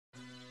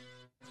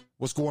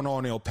What's going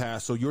on, El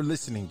Paso? You're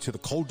listening to the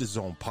Coldest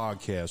Zone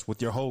podcast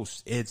with your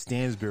hosts, Ed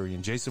Stansberry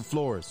and Jason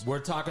Flores. We're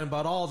talking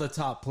about all the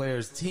top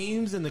players,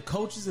 teams, and the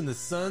coaches in the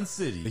Sun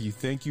City. You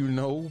think you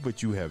know,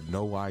 but you have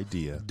no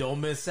idea. Don't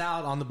miss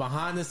out on the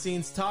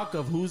behind-the-scenes talk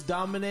of who's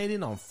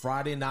dominating on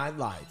Friday Night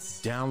Lights.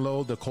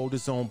 Download the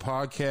Coldest Zone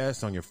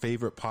podcast on your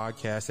favorite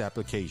podcast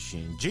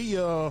application.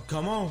 Gia!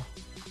 Come on.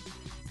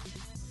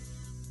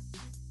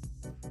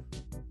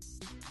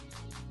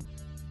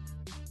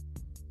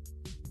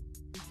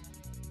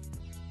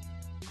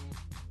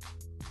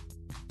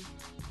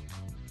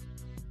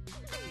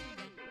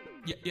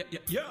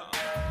 Yeah.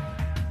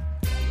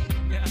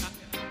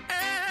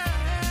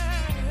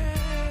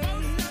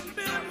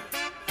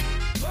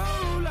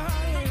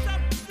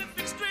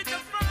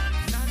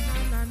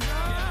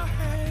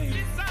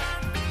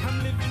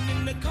 I'm living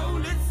in the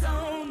coldest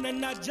zone,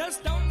 and I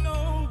just don't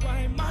know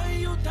why my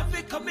youth have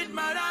been commit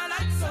murder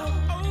like so.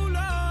 Oh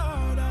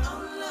Lord,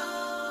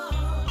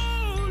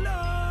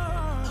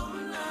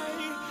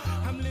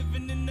 I'm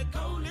living in the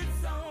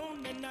coldest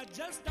zone, and I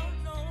just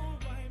don't know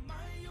why my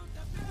youth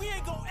have been. We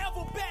ain't gonna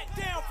ever back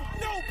down from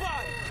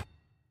nobody.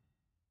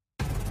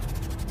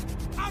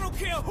 I don't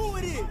care who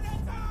it is.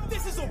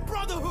 This is a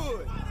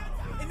brotherhood.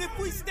 And if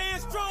we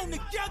stand strong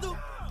together,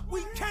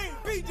 we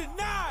can't be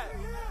denied.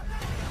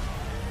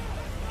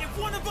 If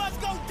one of us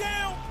go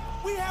down,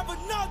 we have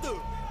another,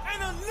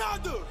 and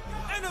another,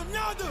 and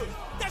another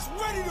that's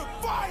ready to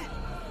fight.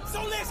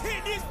 So let's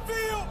hit this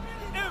field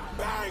and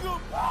bang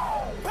them,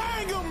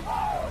 bang them,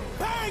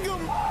 bang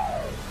them.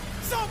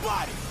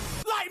 Somebody,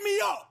 light me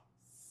up.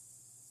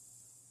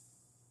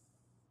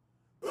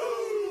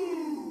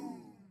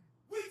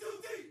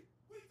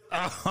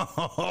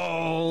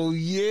 Oh,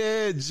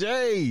 yeah,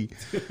 Jay.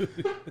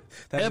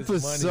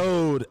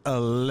 Episode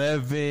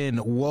 11.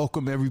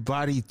 Welcome,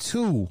 everybody,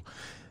 to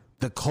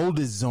the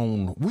Coldest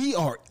Zone. We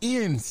are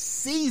in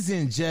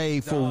season,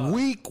 Jay, for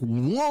week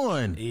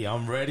 1. Yeah,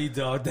 I'm ready,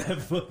 dog.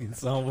 That fucking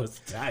song was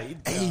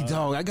tight, dog. Hey,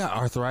 dog, I got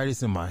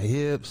arthritis in my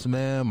hips,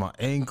 man, my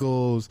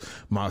ankles,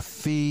 my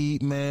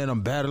feet, man.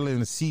 I'm battling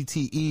the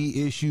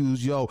CTE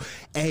issues. Yo,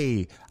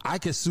 hey, I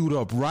can suit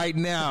up right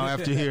now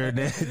after hearing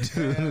that,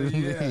 dude.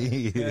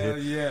 Hell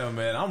yeah,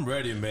 man. I'm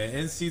ready, man.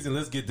 In season,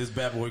 let's get this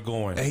bad boy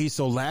going. Hey,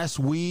 so last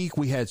week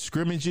we had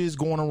scrimmages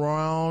going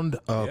around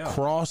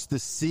across the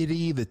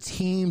city. The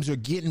teams are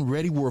getting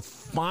ready. We're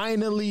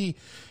finally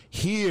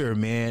here,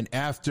 man,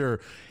 after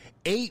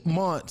 8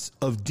 months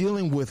of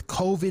dealing with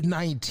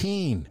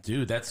COVID-19.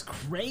 Dude, that's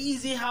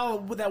crazy how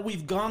that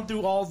we've gone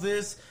through all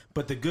this.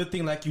 But the good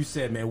thing, like you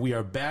said, man, we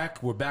are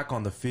back. We're back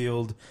on the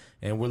field,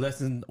 and we're less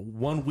than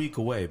 1 week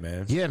away,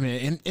 man. Yeah,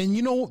 man. And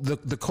you know,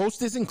 the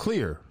coast isn't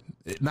clear.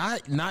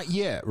 Not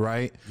yet,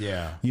 right?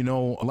 Yeah. You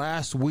know,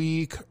 last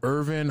week,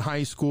 Irvin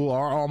High School,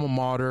 our alma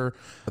mater,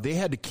 they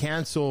had to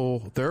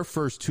cancel their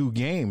first 2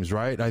 games,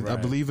 right? I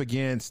believe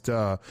against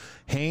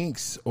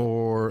Hanks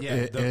or...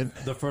 Yeah,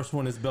 the first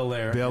one is Bel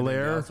Air.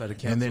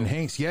 And then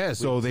Hanks, yeah.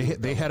 So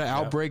they had an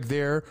outbreak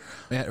there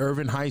at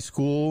Irvin High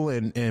School,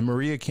 and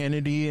Maria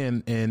Kennedy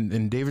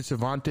and David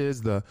Cervantes,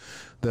 the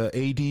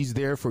ADs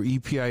there for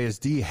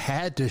EPISD,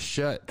 had to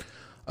shut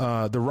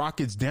the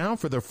Rockets down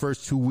for their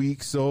first 2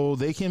 weeks so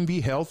they can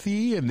be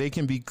healthy and they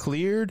can be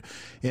cleared.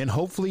 And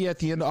hopefully at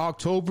the end of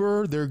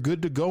October, they're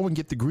good to go and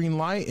get the green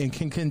light and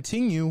can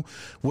continue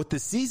with the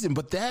season.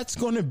 But that's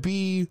going to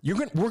be,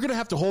 we're going to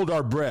have to hold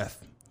our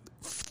breath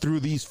through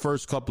these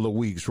first couple of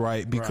weeks,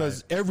 right?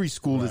 Because every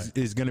school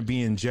is going to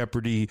be in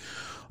jeopardy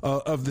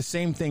of the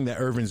same thing that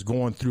Irvin's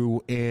going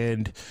through.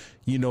 And,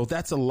 you know,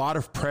 that's a lot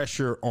of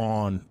pressure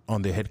on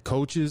the head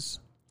coaches.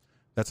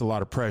 That's a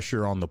lot of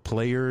pressure on the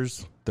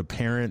players, the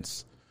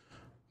parents,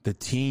 the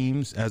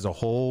teams as a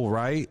whole,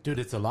 right? Dude,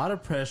 it's a lot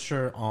of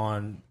pressure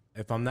on,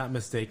 if I'm not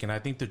mistaken, I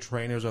think the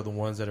trainers are the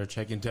ones that are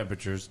checking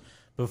temperatures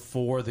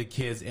before the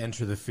kids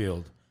enter the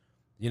field.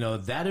 You know,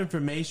 that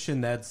information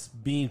that's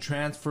being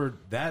transferred,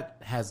 that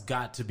has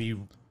got to be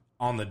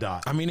on the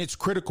dot. I mean, it's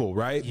critical,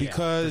 right? Yeah,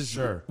 because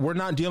we're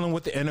not dealing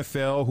with the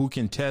NFL who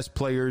can test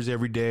players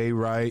every day,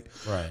 right?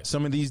 Right.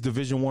 Some of these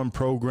Division I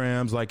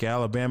programs like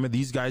Alabama,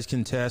 these guys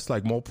can test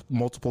like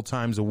multiple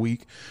times a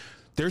week.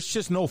 There's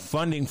just no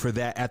funding for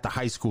that at the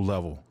high school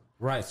level.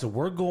 Right. So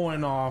we're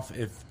going off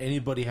if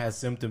anybody has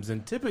symptoms.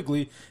 And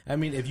typically, I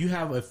mean, if you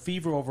have a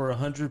fever over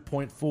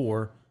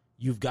 100.4,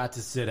 you've got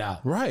to sit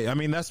out. Right. I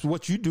mean, that's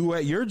what you do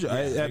at your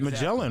at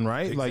Magellan,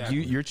 right? Exactly.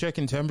 Like you're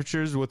checking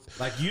temperatures with.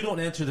 Like, you don't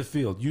enter the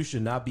field. You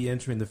should not be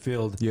entering the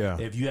field.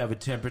 If you have a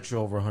temperature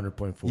over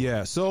 100.4.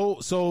 Yeah.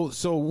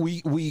 So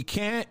we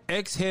can't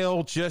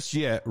exhale just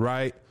yet,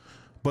 right?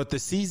 But the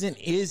season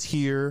is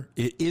here.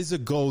 It is a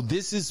go.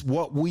 This is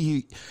what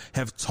we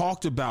have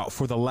talked about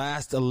for the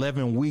last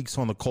 11 weeks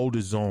on the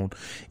Coldest Zone,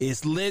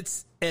 is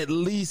let's at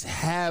least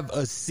have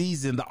a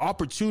season, the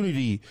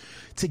opportunity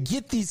to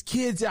get these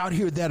kids out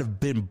here that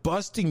have been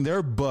busting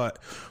their butt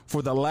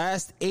for the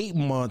last 8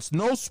 months.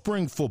 No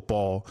spring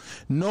football,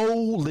 no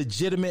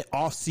legitimate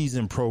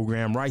off-season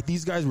program, right?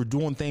 These guys were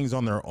doing things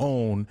on their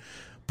own,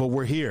 but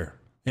we're here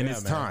and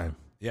it's time.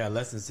 Yeah,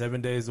 less than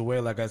 7 days away.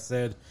 Like I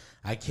said,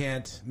 I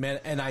can't, man.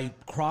 And I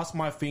cross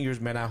my fingers,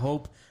 man. I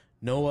hope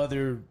no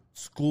other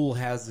school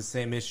has the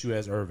same issue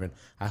as Irvin.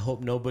 I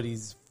hope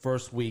nobody's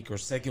first week or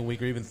second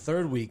week or even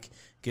third week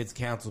gets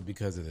canceled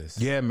because of this.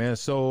 Yeah, man.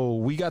 So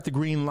we got the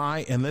green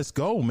light and let's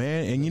go,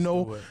 man. And you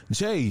know,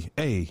 Jay,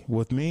 hey,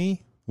 with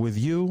me, with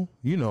you,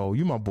 you know,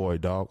 you my boy,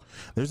 dog.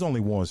 There's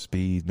only one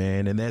speed,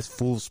 man, and that's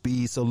full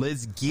speed. So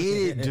let's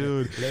get it,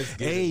 dude.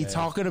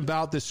 Talking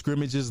about the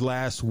scrimmages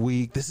last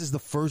week, this is the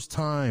first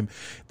time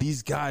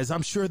these guys,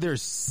 I'm sure they're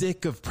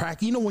sick of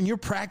practice. You know, when you're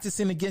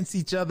practicing against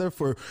each other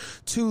for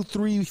 2,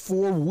 3,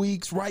 4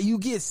 weeks, right? You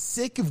get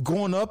sick of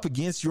going up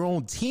against your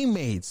own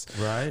teammates.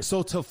 Right.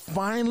 So to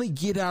finally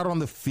get out on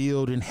the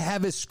field and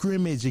have a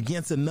scrimmage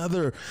against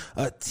another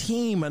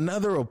team,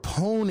 another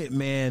opponent,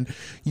 man,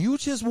 you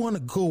just want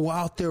to go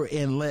out there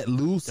and let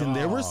loose. And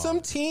there were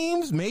some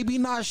teams maybe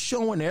not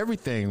showing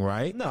everything,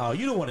 right? No,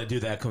 you don't want to do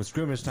that come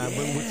scrimmage time.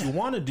 But what you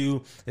want to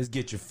do is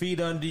get your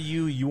feet under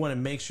you. You want to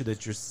make sure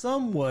that you're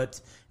somewhat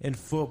in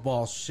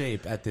football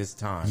shape at this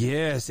time.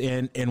 Yes,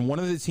 and one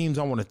of the teams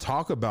I want to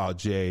talk about,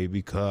 Jay,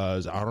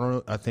 because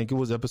I think it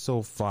was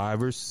episode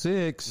 5 or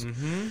 6,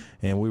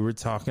 and we were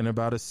talking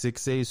about a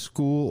 6A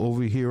school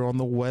over here on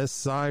the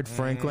west side,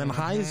 Franklin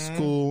High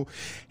School,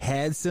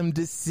 had some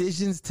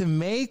decisions to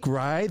make,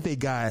 right? They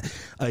got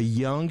a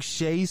young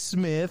Shea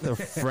Smith, a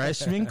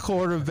freshman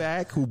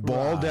quarterback who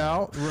balled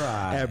out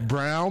at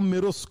Brown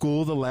Middle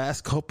School the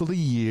last couple of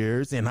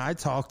years, and I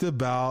talked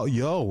about,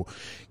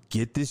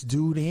 get this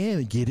dude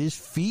in, get his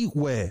feet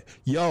wet.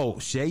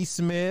 Shea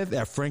Smith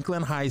at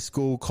Franklin High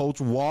School,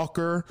 Coach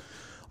Walker,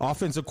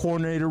 offensive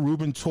coordinator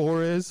Ruben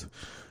Torres,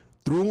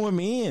 threw him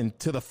in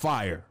to the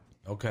fire.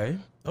 Okay.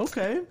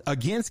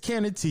 Against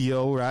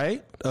Canutillo,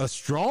 right? A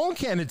strong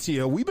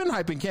Canutillo. We've been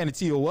hyping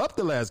Canutillo up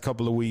the last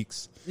couple of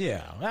weeks.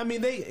 Yeah. I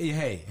mean,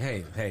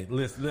 hey,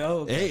 listen.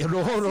 Hey,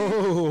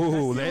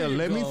 no.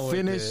 Let me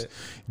finish.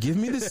 Give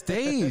me the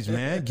stage,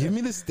 man. Give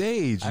me the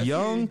stage.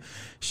 Young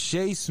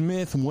Shea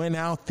Smith went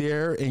out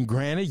there, and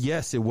granted,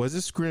 yes, it was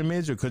a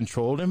scrimmage, a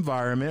controlled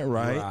environment,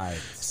 right?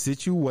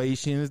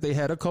 Situations. They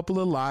had a couple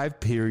of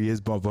live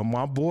periods, but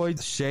my boy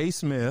Shea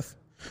Smith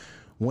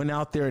went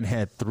out there and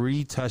had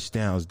 3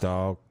 touchdowns,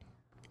 dog.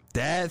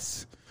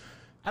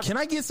 Can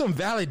I get some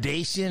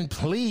validation,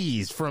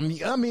 please, from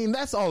you? I mean,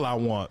 that's all I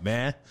want,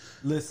 man.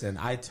 Listen,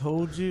 I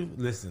told you.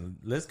 Listen,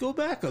 let's go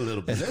back a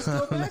little bit.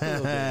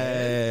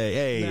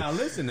 Hey. Now,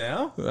 listen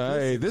now.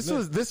 Hey, this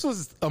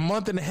was a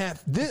month and a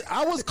half.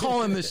 I was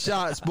calling the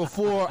shots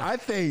before I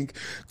think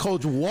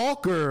Coach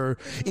Walker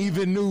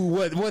even knew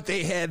what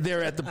they had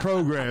there at the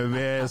program,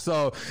 man.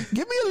 So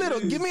give me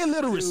a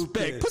little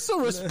respect. Put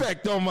some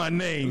respect on my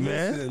name,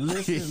 man.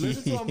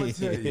 Listen what I'm gonna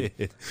tell you.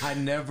 I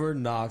never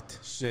knocked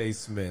Shea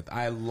Smith.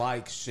 I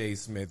like Shea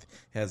Smith.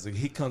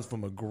 He comes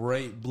from a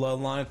great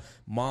bloodline,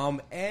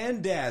 mom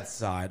and dad's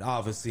side,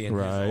 obviously, and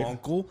his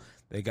uncle.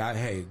 They got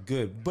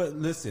good. But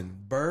listen,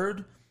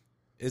 Bird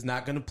is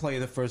not going to play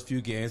the first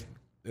few games,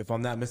 if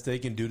I'm not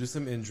mistaken, due to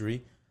some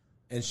injury.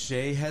 And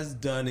Shea has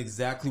done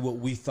exactly what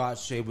we thought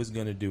Shea was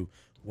going to do.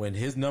 When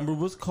his number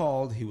was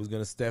called, he was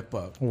going to step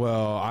up.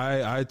 Well,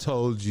 I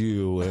told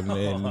you, and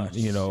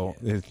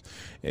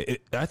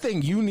I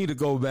think you need to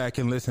go back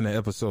and listen to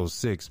episode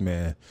 6,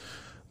 man.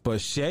 But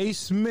Shea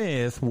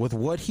Smith, with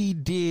what he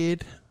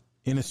did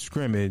in a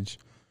scrimmage,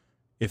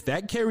 if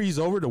that carries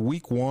over to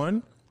week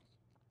 1,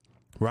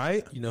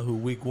 right? You know who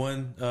week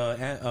 1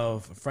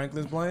 of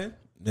Franklin's playing?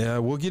 Yeah,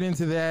 we'll get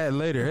into that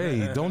later.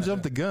 Hey, don't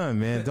jump the gun,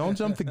 man. Don't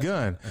jump the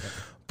gun.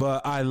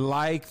 But I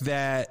like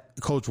that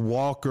Coach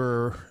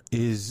Walker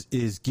is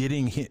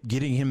getting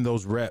him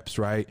those reps,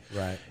 right?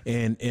 Right.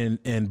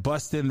 And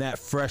busting that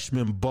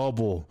freshman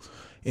bubble.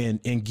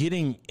 And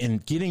getting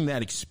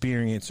that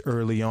experience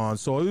early on.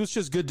 So it was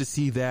just good to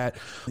see that.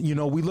 You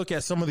know, we look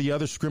at some of the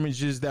other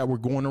scrimmages that were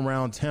going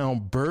around town.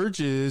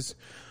 Burgess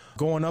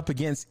going up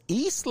against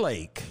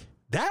Eastlake.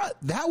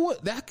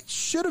 That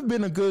should have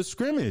been a good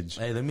scrimmage.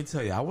 Hey, let me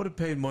tell you, I would have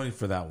paid money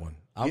for that one.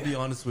 I'll be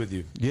honest with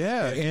you.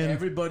 Yeah, if and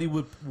everybody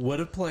would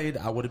have played,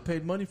 I would have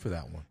paid money for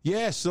that one.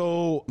 Yeah,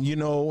 so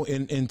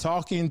in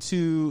talking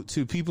to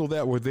people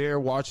that were there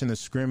watching the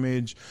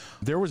scrimmage,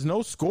 there was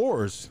no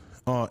scores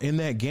in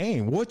that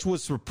game, which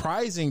was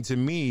surprising to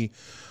me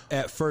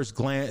at first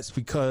glance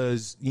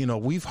because,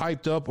 we've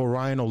hyped up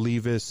Orion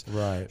Olivas.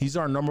 Right. He's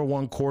our number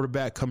 1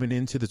 quarterback coming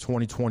into the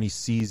 2020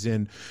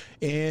 season.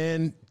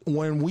 And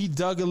when we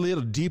dug a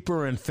little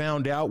deeper and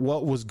found out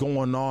what was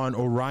going on,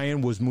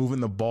 Orion was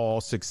moving the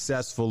ball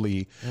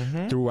successfully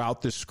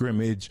throughout the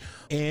scrimmage.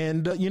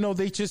 And,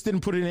 they just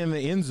didn't put it in the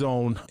end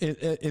zone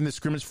in the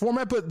scrimmage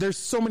format. But there's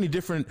so many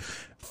different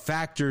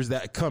factors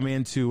that come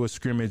into a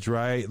scrimmage,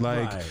 right?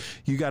 Like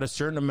you got a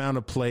certain amount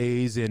of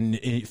plays, and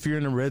if you're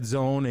in the red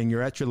zone and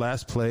you're at your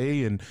last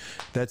play and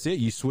that's it,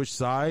 you switch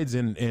sides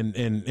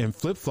and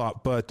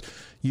flip-flop. But,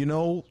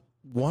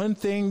 one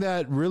thing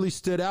that really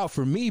stood out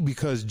for me,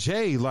 because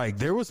Jay,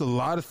 there was a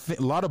lot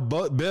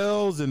of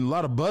bells and a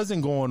lot of buzzing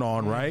going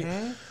on, right?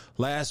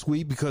 Last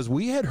week, because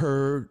we had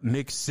heard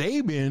Nick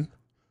Saban,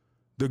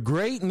 the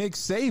great Nick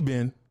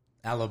Saban,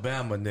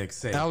 Alabama Nick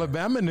Saban.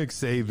 Alabama Nick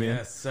Saban.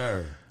 Yes,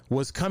 sir.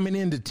 Was coming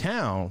into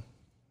town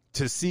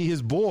to see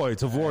his boy,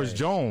 Tavoris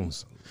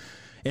Jones.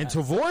 And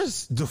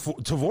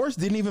Tavoris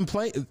didn't even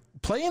play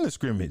in the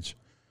scrimmage.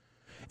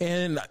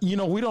 And, you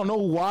know, we don't know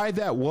why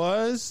that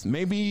was.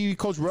 Maybe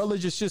Coach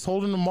Rutledge is just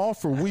holding them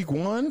off for week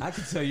one. I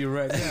can tell you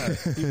right now,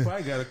 he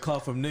probably got a call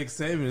from Nick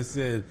Saban and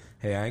said,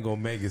 hey, I ain't going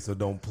to make it, so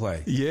don't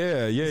play.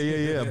 Yeah.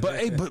 But,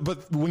 hey,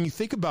 but when you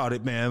think about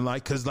it, man,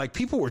 like, because, like,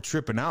 people were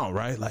tripping out,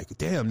 right? Like,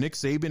 damn, Nick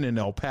Saban in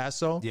El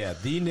Paso. Yeah,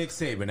 the Nick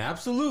Saban,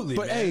 absolutely.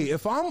 But, man. hey,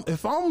 if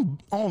I'm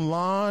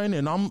online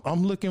and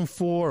I'm looking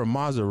for a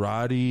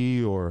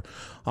Maserati or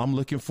I'm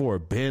looking for a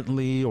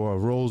Bentley or a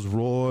Rolls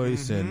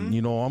Royce and,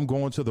 you know, I'm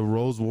going to the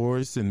Rolls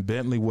Royce and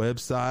Bentley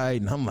website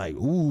and I'm like,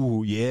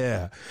 ooh,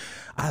 yeah,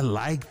 I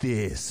like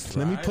this.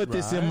 Let me put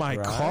this in my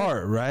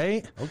cart,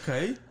 right?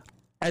 Okay.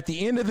 At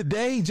the end of the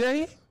day,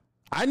 Jay,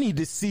 I need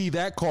to see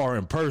that car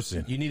in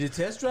person. You need to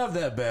test drive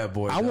that bad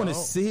boy. I want to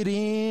sit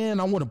in.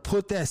 I want to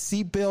put that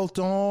seatbelt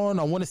on.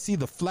 I want to see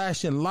the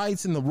flashing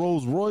lights in the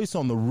Rolls Royce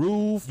on the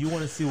roof. You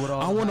want to see what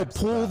all I want to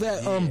pull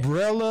that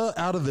umbrella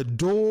out of the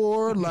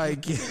door,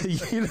 like,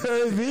 you know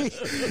what I mean?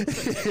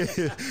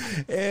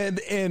 and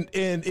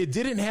it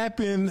didn't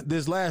happen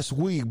this last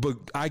week, but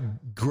I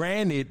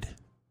guarantee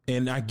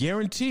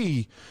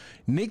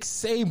Nick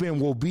Saban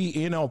will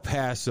be in El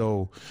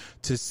Paso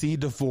to see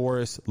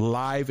DeForest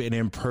live and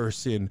in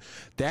person.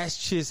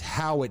 That's just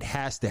how it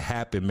has to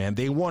happen, man.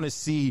 They want to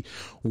see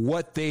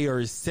what they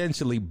are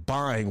essentially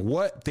buying,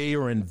 what they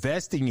are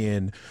investing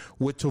in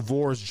with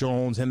Tavoris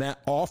Jones and that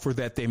offer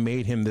that they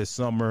made him this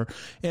summer.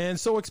 And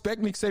so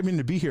expect Nick Saban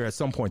to be here at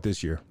some point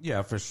this year.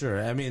 Yeah, for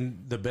sure. I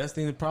mean, the best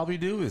thing to probably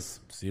do is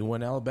see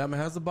when Alabama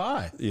has a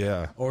bye.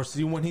 Yeah. Or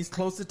see when he's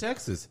close to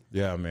Texas.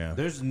 Yeah, man.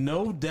 There's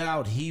no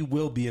doubt he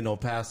will be in El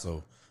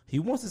Paso. He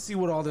wants to see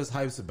what all this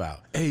hype's about.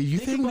 Hey, you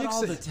think about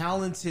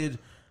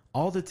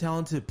all the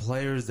talented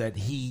players that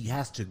he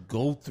has to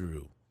go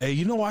through. Hey,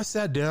 you know, I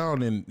sat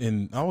down and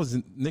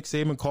Nick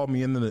Saban called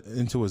me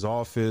into his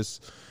office.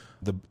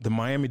 The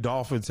Miami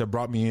Dolphins had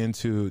brought me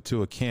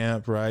into a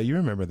camp, right? You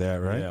remember that,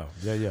 right?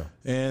 Yeah.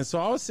 And so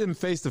I was sitting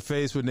face to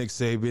face with Nick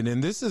Saban,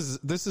 and this is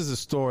a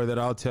story that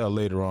I'll tell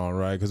later on,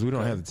 right? Because we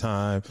don't have the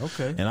time.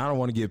 Okay. And I don't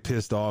want to get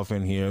pissed off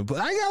in here, but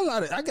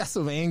I got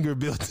some anger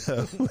built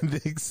up with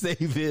Nick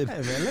Saban.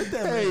 Hey man, let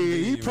that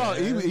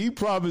man be, he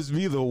promised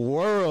me the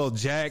world,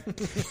 Jack. Let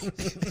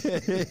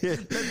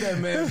that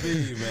man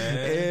be,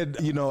 man. And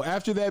you know,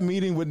 after that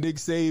meeting with Nick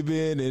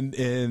Saban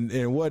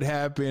and what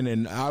happened,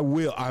 and I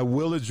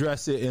will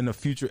address it in a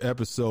future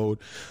episode,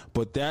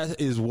 but that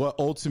is what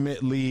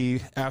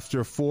ultimately,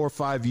 after 4 or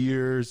 5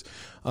 years,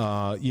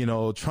 you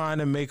know, trying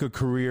to make a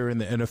career in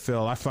the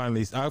NFL, I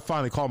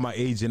finally called my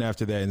agent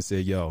after that and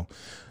said, "Yo,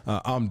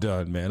 I'm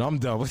done, man. I'm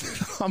done with the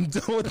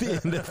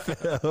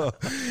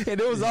NFL."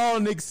 And it was all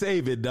Nick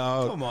Saban,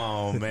 dog. Come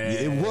on, man.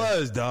 It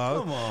was,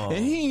 dog. Come on.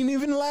 And he ain't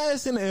even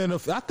last in the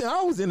NFL. I think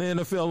I was in the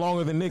NFL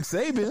longer than Nick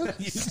Saban.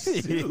 You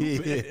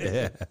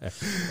stupid.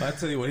 I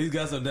tell you what, he's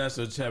got some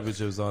national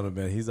championships on him,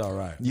 man. He's all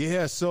right.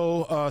 Yeah,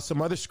 so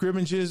some other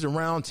scrimmages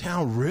around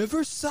town.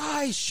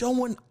 Riverside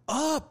showing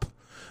up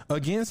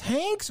against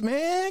Hanks,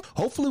 man.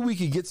 Hopefully we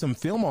could get some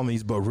film on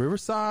these, but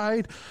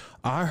Riverside,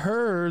 I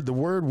heard the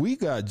word we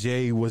got,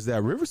 Jay, was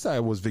that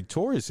Riverside was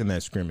victorious in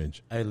that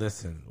scrimmage. Hey,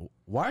 listen,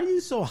 why are you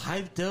so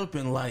hyped up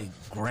and like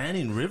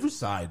granting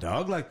Riverside,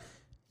 dog? Like,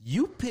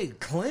 you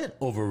picked Clint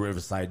over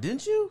Riverside,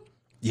 didn't you?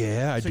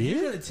 Yeah, I did. So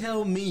you're going to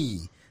tell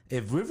me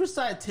if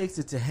Riverside takes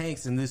it to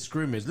Hanks in this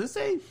scrimmage, let's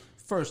say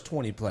first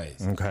 20 plays.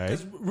 Okay.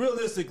 Because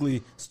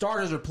realistically,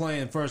 starters are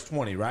playing first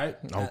 20, right?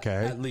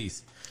 Okay. At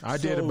least. I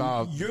did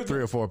about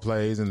 3 or 4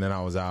 plays, and then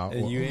I was out.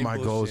 And you ain't my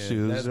goal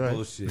shoes. That's right?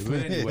 bullshit.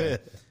 But anyway,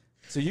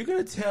 so you're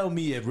going to tell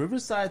me if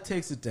Riverside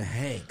takes it to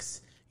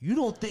Hanks, you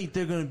don't think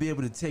they're going to be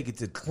able to take it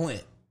to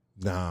Clint?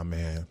 Nah,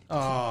 man.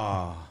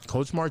 Oh.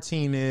 Coach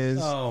Martinez.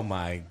 Oh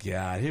my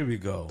God. Here we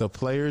go. The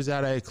players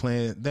out at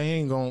Clint, they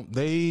ain't going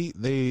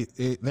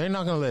they're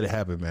not gonna let it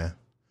happen, man.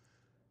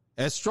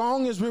 As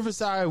strong as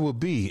Riverside will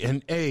be,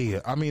 and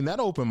I mean that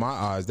opened my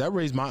eyes, that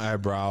raised my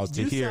eyebrows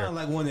to hear. You sound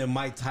like one of them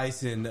Mike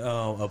Tyson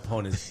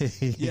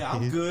opponents. Yeah,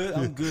 I'm good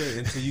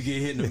until you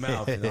get hit in the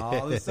mouth, and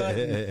all of a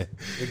sudden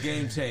the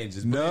game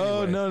changes.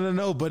 But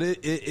No. But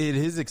it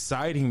is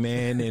exciting,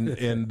 man,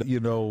 and you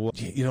know,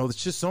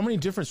 it's just so many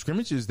different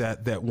scrimmages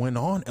that went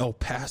on. El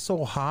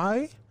Paso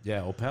High.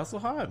 Yeah, El Paso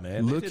High,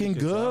 man. Looking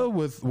good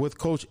with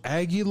Coach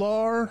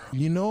Aguilar,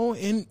 you know,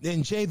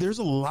 and Jay, there's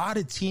a lot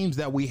of teams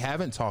that we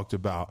haven't talked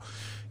about.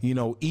 You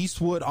know,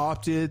 Eastwood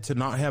opted to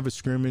not have a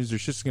scrimmage. They're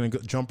just going to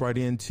jump right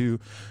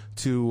into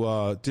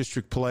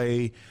district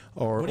play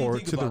or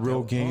to the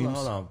real games.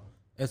 Hold on.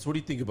 What do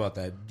you think about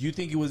that? Do you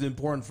think it was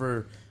important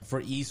for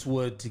for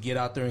Eastwood to get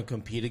out there and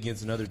compete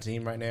against another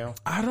team right now?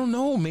 I don't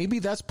know. Maybe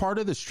that's part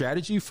of the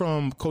strategy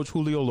from Coach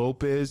Julio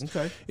Lopez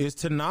is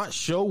to not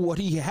show what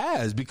he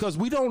has, because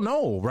we don't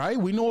know, right?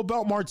 We know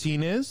about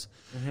Martinez.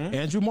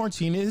 Andrew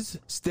Martinez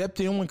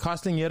stepped in when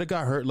Castañeda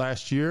got hurt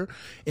last year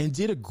and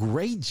did a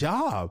great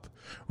job,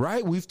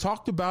 right? We've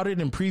talked about it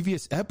in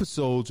previous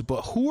episodes,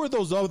 but who are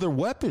those other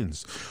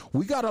weapons?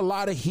 We got a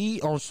lot of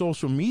heat on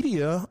social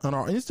media on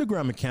our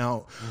Instagram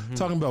account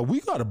talking about we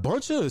got a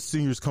bunch of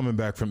seniors coming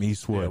back from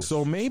Eastwood. Yes.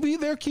 So maybe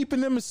they're keeping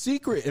them a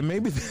secret, and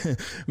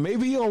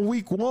maybe on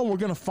week 1 we're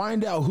going to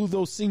find out who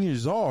those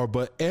seniors are,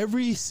 but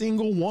every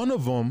single one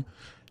of them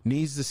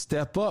needs to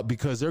step up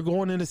because they're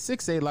going into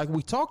 6A like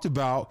we talked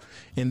about,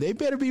 and they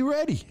better be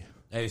ready.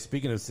 Hey,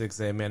 speaking of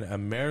 6A, man,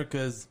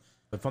 America's,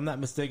 if I'm not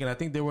mistaken, I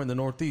think they were in the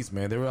Northeast,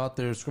 man. They were out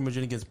there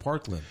scrimmaging against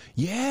Parkland.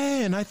 Yeah,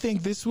 and I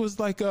think this was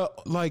like a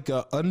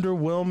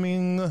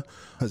underwhelming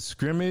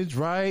scrimmage,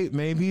 right?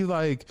 Maybe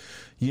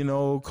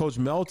Coach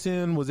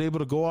Melton was able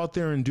to go out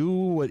there and do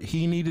what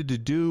he needed to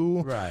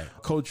do. Right.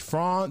 Coach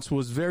France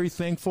was very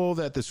thankful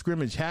that the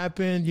scrimmage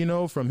happened,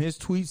 from his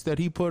tweets that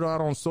he put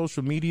out on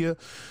social media.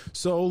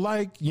 So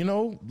we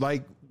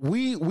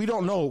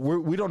don't know.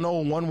 We don't know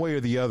one way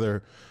or the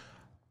other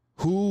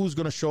who's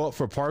going to show up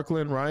for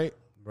Parkland, right?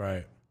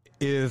 Right.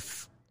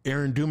 If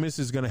Aaron Dumas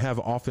is going to have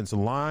an offensive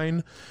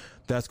line,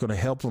 that's going to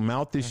help him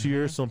out this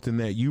year, something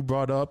that you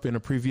brought up in a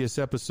previous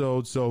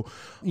episode. So,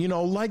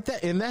 like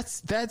that. And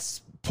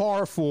that's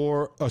par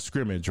for a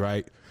scrimmage,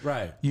 right?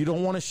 Right. You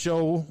don't want to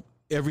show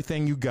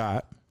everything you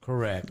got.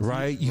 Correct.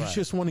 Right? You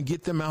just want to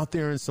get them out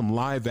there in some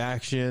live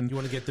action. You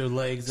want to get their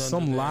legs under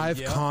some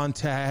live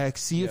contact,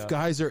 see if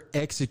guys are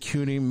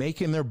executing,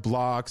 making their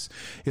blocks.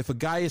 If a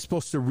guy is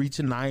supposed to reach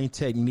a 9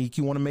 technique,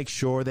 you want to make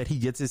sure that he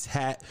gets his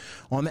hat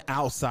on the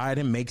outside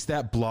and makes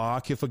that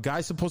block. If a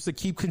guy's supposed to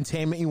keep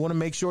containment, you want to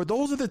make sure.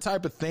 Those are the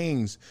type of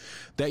things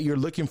that you're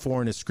looking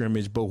for in a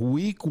scrimmage. But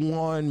week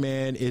 1,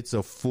 man, it's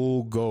a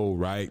full go,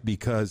 right?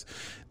 Because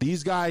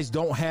these guys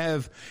don't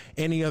have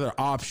any other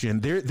option.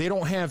 They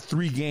don't have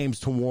 3 games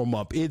to warm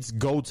up. It's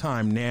go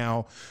time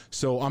now.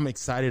 So I'm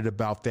excited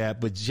about that.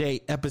 But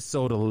Jay,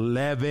 episode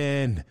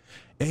 11,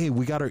 hey,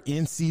 we got our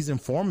in-season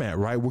format,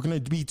 right? We're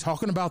going to be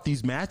talking about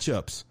these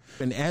matchups.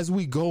 And as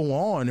we go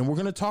on, and we're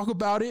going to talk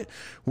about it,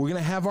 we're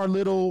going to have our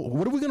little,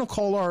 what are we going to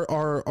call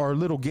our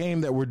little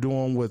game that we're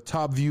doing with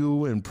Top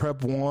View and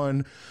Prep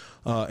 1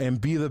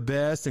 and Be the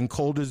Best and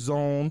Coldest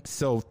Zone.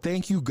 So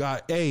thank you,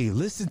 God. Hey,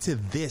 listen to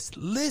this.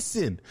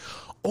 Listen.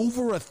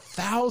 Over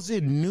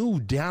 1,000 new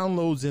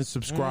downloads and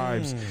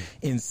subscribes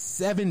in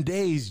 7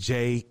 days,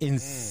 Jay. In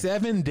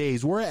 7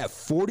 days, we're at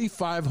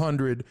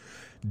 4,500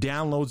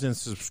 downloads and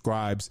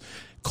subscribes.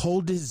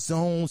 Coldest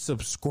Zone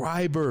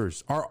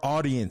subscribers, our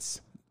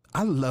audience.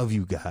 I love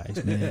you guys,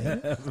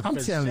 man. I'm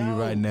telling you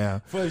right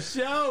now. For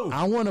sure.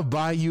 I want to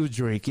buy you a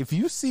drink. If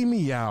you see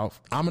me out,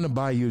 I'm going to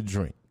buy you a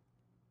drink.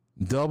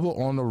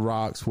 Double on the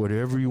rocks,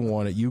 whatever you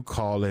want it, you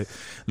call it.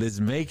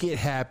 Let's make it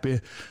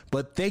happen.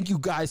 But thank you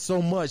guys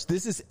so much.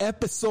 This is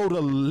episode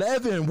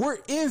 11. We're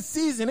in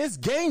season. It's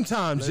game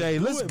time, Jay.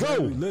 Let's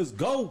go. Baby. Let's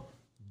go.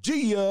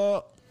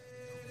 Gia.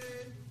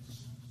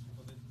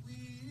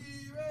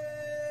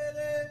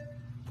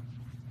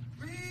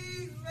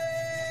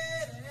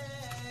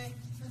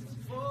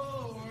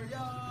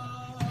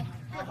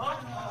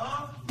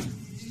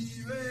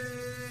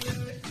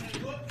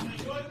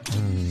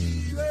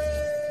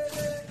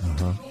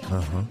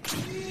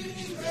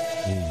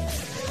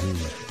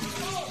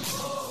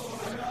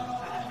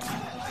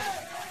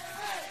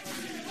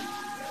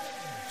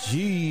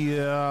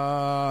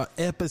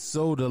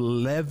 Episode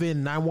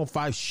 11,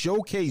 915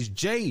 Showcase.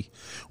 Jay,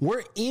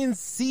 we're in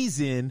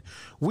season.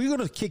 We're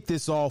going to kick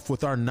this off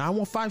with our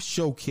 915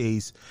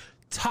 Showcase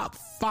top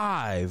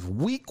 5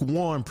 week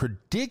 1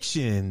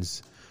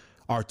 predictions.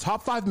 Our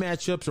top 5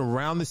 matchups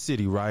around the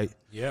city, right?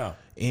 Yeah.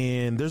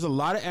 And there's a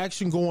lot of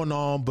action going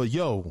on, but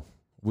yo,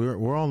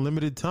 we're on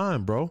limited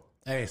time, bro.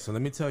 Hey, so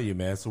let me tell you,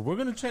 man. So we're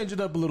gonna change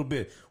it up a little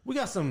bit. We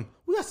got some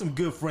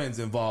good friends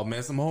involved,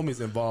 man. Some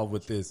homies involved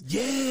with this.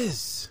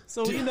 Yes.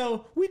 So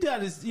we got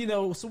this.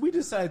 So we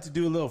decided to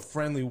do a little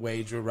friendly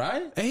wager,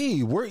 right?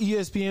 Hey, we're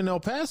ESPN El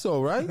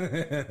Paso, right?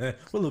 We're a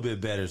little bit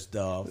better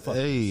stuff.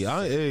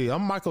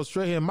 I'm Michael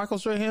Strahan. Michael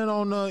Strahan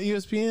on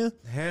ESPN.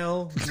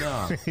 Hell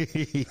no.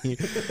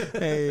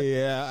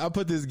 Hey, I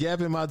put this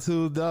gap in my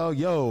tooth, dog.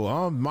 Yo,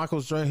 I'm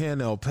Michael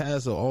Strahan El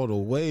Paso all the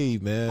way,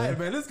 man. Hey,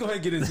 man, let's go ahead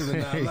and get into the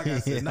night. Like I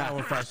said,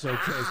 915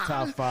 Showcase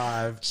top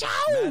 5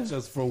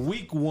 matchups for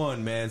week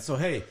 1, man. So,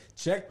 hey,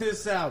 check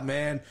this out,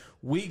 man.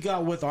 We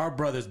got with our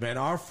brothers, man,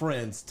 our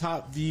friends,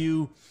 Top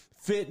View,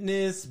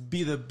 Fitness,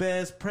 Be the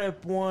Best,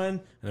 Prep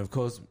 1, and, of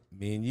course,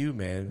 me and you,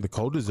 man. The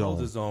Coldest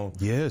Zone.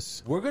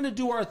 Yes. We're going to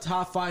do our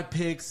top 5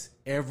 picks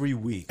every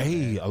week.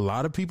 Hey, man. A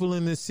lot of people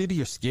in this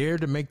city are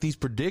scared to make these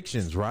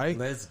predictions, right?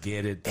 Let's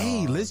get it, dog.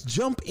 Hey, let's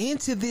jump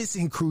into this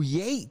and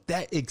create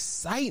that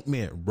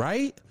excitement,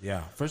 right?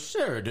 Yeah, for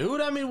sure, dude.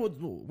 I mean,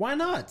 why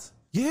not?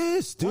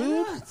 Yes,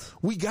 dude.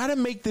 We got to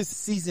make this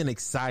season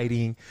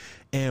exciting.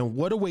 And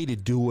what a way to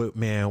do it,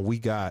 man. We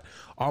got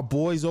our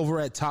boys over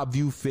at Top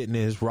View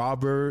Fitness,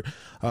 Robert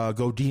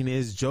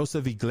Godinez,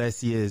 Joseph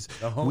Iglesias.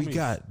 We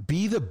got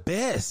Be the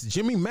Best,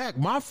 Jimmy Mack,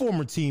 my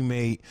former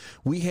teammate,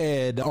 we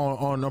had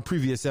on a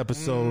previous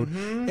episode.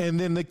 And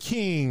then the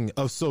king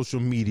of social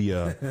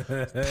media,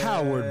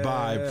 powered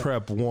by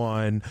Prep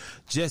One,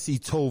 Jesse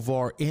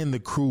Tovar and the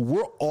crew.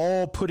 We're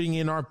all putting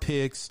in our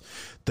picks.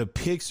 The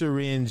picks are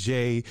in,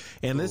 Jay.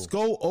 And let's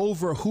go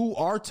over who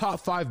our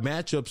top 5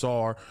 matchups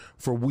are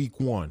for week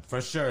 1.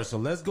 For sure. So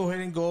let's go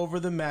ahead and go over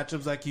the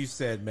matchups like you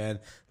said, man.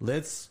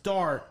 Let's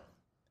start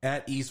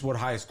at Eastwood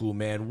High School,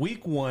 man.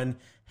 Week 1,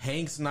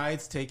 Hanks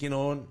Knights taking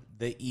on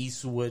the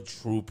Eastwood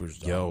Troopers,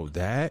 dog. Yo,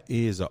 that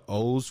is an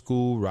old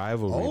school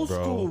rivalry, Old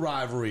bro. school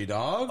rivalry,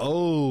 dog.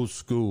 Old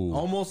school.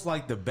 Almost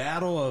like the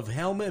Battle of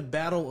Helmet,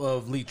 Battle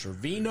of Lee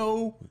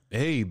Trevino.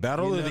 Hey,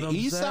 Battle of the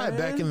East Side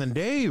back in the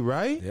day,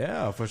 right?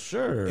 Yeah, for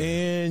sure.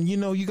 And, you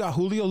know, you got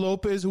Julio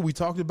Lopez, who we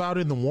talked about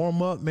in the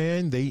warm-up,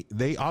 man.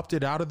 They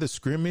opted out of the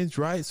scrimmage,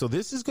 right? So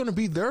this is going to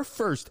be their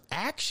first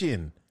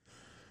action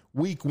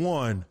week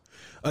 1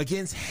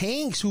 against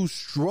Hanks, who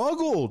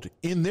struggled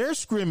in their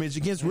scrimmage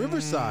against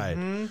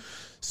Riverside.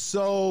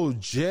 So,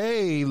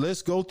 Jay,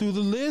 let's go through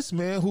the list,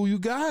 man. Who you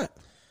got?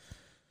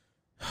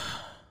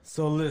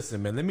 So,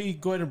 listen, man, let me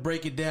go ahead and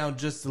break it down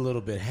just a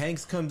little bit.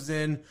 Hanks comes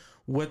in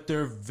with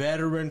their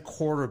veteran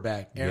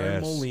quarterback,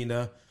 Aaron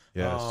Molina.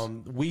 Yes.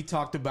 We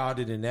talked about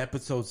it in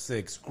episode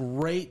 6.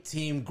 Great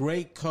team,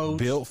 great coach.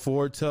 Built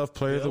for tough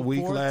player of the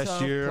week last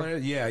year.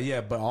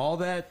 Yeah. But all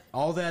that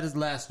is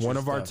last year. One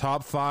of our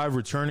top 5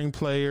 returning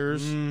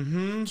players.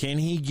 Can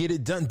he get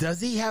it done?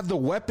 Does he have the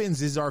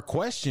weapons is our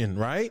question,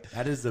 right?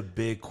 That is a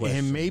big question.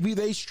 And maybe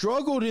they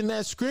struggled in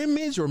that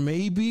scrimmage, or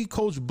maybe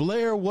Coach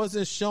Blair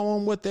wasn't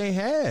showing what they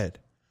had.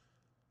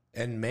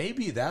 And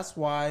maybe that's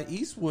why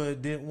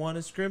Eastwood didn't want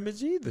to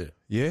scrimmage either.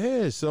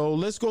 Yeah, so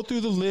let's go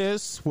through the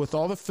list with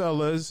all the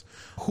fellas,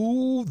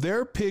 who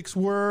their picks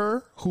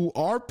were, who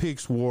our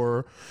picks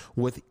were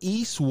with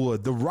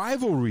Eastwood, the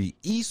rivalry,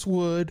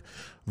 Eastwood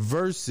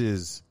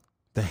versus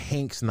the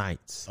Hanks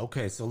Knights.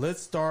 Okay, so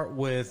let's start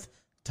with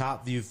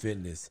Top View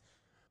Fitness.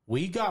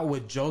 We got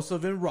with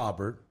Joseph and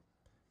Robert,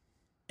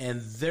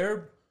 and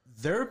their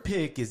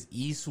pick is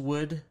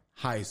Eastwood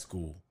High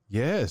School.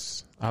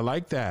 Yes, I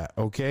like that.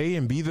 Okay,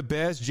 and Be the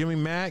Best, Jimmy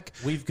Mack.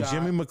 We've got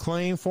Jimmy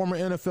McClain, former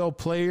NFL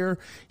player.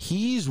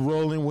 He's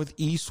rolling with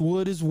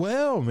Eastwood as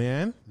well,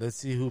 man. Let's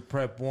see who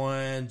Prep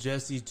One,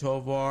 Jesse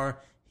Tovar.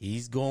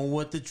 He's going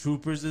with the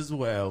Troopers as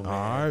well, man.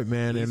 All right,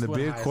 man. Eastwood and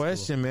the big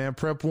question, man.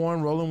 Prep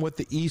One rolling with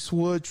the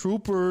Eastwood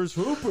Troopers.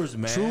 Troopers,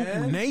 man.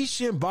 Troop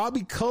Nation,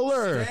 Bobby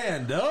Culler.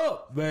 Stand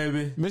up,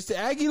 baby. Mr.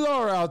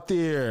 Aguilar out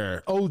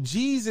there.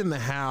 OG's in the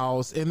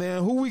house. And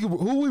then who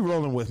we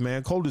rolling with,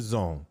 man? Coldest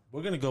Zone.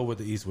 We're going to go with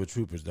the Eastwood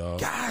Troopers, dog.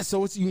 Guys,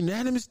 so it's a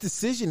unanimous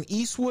decision.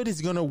 Eastwood is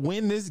going to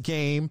win this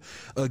game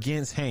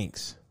against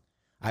Hanks.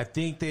 I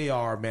think they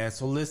are, man.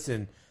 So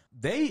listen,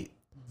 the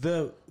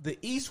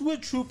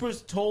Eastwood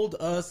Troopers told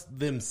us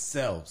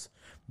themselves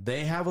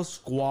they have a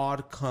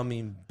squad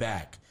coming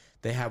back.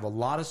 They have a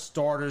lot of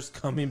starters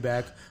coming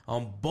back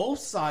on both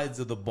sides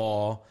of the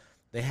ball.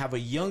 They have a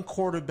young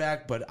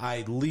quarterback, but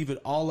I leave it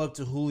all up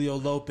to Julio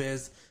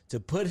Lopez to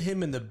put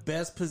him in the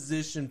best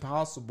position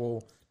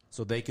possible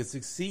so they can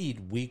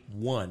succeed week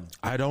 1.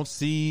 I don't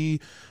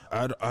see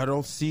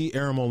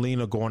Aaron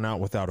Molina going out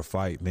without a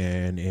fight,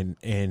 man.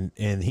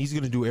 And he's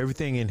going to do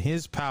everything in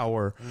his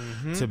power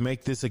to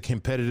make this a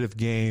competitive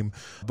game.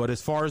 But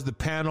as far as the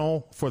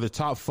panel for the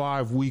top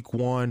 5 week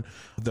 1,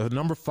 the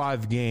number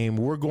 5 game,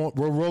 we're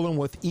rolling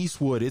with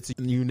Eastwood. It's a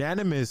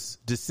unanimous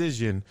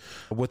decision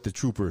with the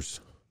Troopers.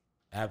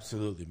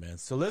 Absolutely, man.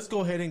 So let's go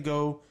ahead and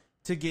go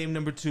to game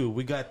number 2.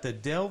 We got the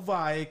Del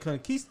Valle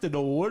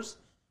Conquistadors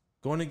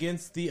going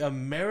against the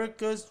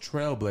America's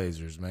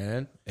Trailblazers,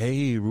 man.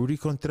 Hey, Rudy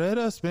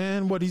Contreras,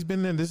 man. What he's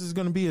been in. This is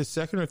going to be his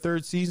 2nd or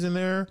 3rd season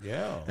there.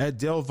 Yeah. At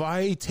Del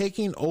Valle,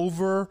 taking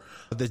over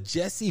the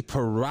Jesse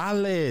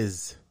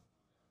Perales.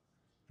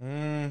 Let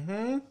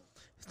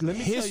me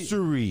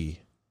History.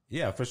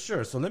 Yeah, for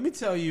sure. So let me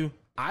tell you,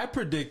 I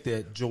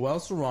predicted Joel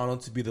Serrano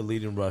to be the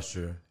leading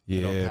rusher.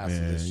 Yeah,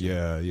 man.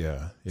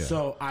 Yeah.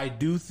 So I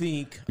do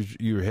think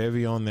you're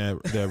heavy on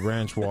that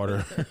ranch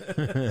water,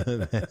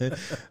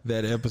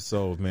 that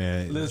episode,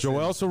 man. Listen.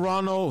 Joel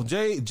Serrano,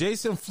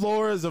 Jason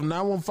Flores of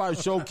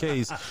 915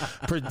 Showcase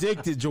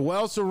predicted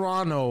Joel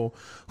Serrano,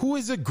 who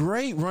is a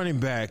great running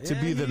back, to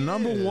be the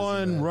number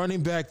 1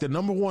 running back, the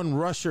number 1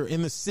 rusher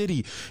in the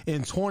city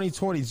in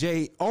 2020.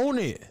 Jay, own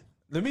it.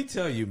 Let me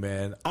tell you,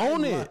 man.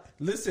 Own it.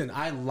 Listen,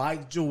 I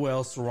like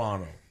Joel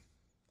Serrano.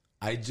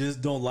 I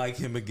just don't like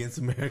him against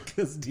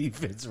America's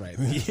defense right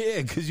now.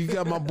 Yeah, because you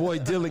got my boy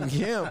Dylan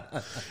Kemp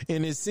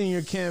in his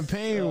senior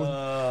campaign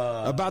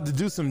about to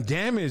do some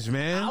damage,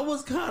 man. I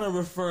was kind of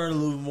referring a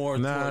little more.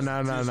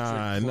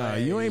 Nah.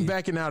 You ain't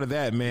backing out of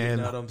that, man.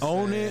 You know what I'm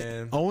Own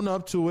saying? it. Own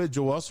up to it.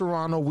 Joel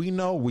Serrano,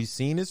 we've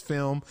seen his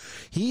film.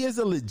 He is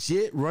a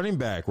legit running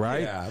back,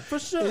 right? Yeah, for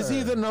sure. Is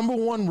he the number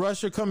one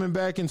rusher coming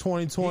back in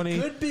 2020? He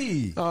could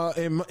be.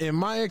 In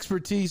my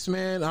expertise,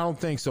 man, I don't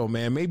think so,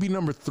 man. Maybe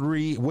number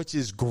 3, which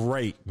is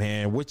great,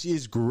 man,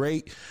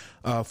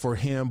 for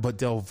him. But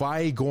Del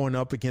Valle going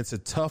up against a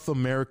tough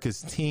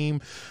America's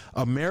team.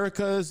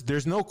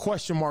 There's no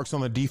question marks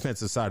on the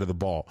defensive side of the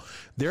ball.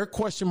 Their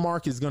question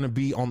mark is going to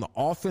be on the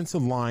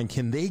offensive line.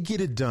 Can they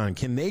get it done?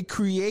 Can they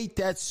create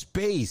that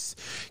space?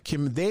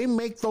 Can they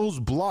make those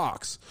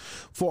blocks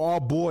for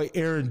our boy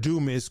Aaron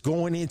Dumas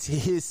going into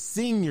his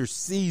senior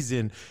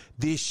season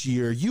this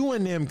year?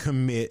 UNM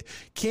commit.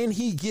 Can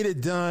he get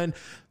it done?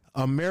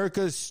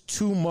 America's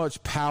too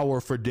much power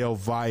for Del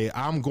Valle.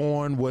 I'm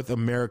going with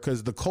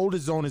America's. The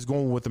coldest zone is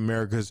going with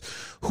America's.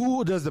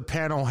 Who does the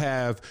panel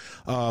have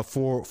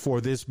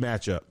for this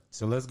matchup?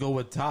 So let's go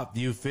with Top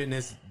View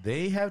Fitness.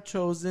 They have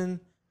chosen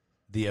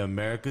the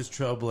America's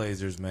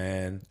Trailblazers,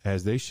 man.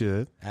 As they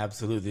should.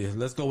 Absolutely.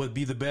 Let's go with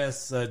Be the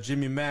Best.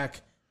 Jimmy Mack.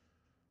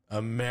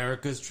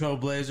 America's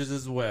Trailblazers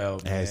as well,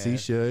 man. As he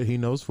should. He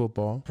knows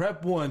football.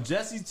 Prep 1,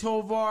 Jesse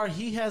Tovar,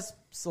 he has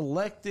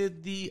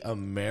selected the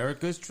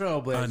America's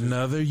Trailblazers.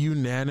 Another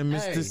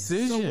unanimous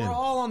decision. So we're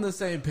all on the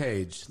same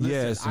page. Listen,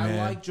 yes, man.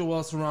 I like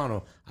Joel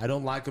Serrano. I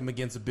don't like him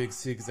against a big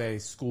 6A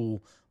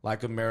school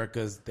like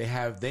America's.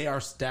 They are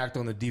stacked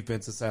on the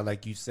defensive side,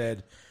 like you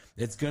said.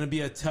 It's going to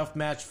be a tough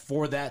match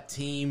for that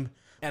team.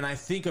 And I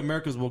think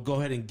America's will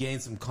go ahead and gain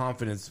some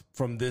confidence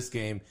from this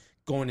game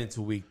going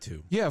into week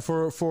 2. Yeah,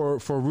 for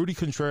Rudy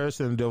Contreras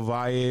and Del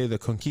Valle, the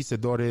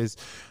Conquistadores,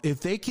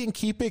 if they can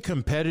keep it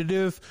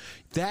competitive,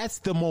 that's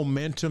the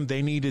momentum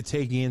they need to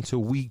take into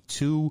week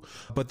 2.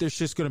 But there's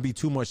just going to be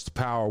too much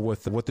power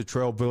with the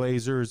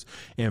Trailblazers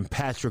and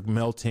Patrick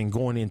Melton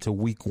going into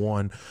week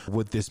 1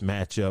 with this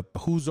matchup.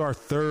 Who's our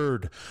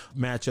third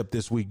matchup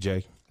this week,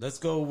 Jay? Let's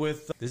go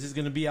with, this is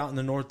going to be out in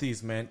the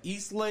Northeast, man.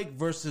 Eastlake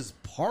versus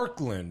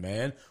Parkland,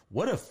 man.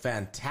 What a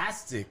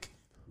fantastic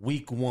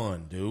week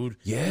 1, dude.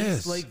 Yes.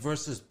 Eastlake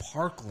versus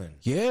Parkland.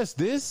 Yes,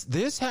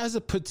 this has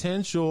a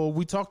potential.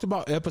 We talked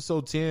about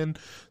episode 10,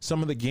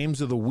 some of the games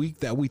of the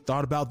week that we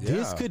thought about. Yeah.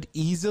 This could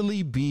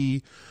easily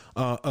be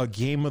a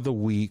game of the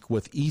week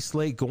with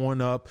Eastlake going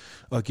up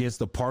against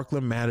the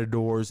Parkland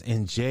Matadors.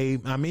 And Jay,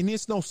 I mean,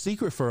 it's no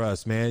secret for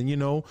us, man. You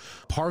know,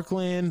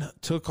 Parkland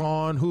took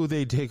on, who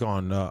they take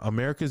on?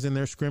 America's in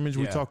their scrimmage.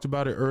 We talked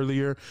about it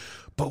earlier.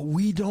 But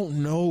we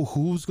don't know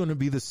who's going to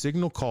be the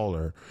signal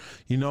caller.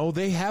 You know,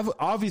 they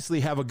obviously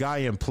have a guy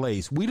in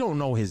place. We don't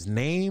know his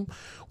name.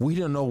 We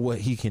don't know what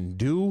he can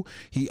do.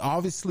 He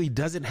obviously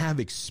doesn't have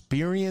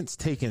experience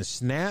taking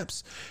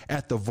snaps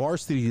at the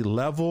varsity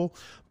level.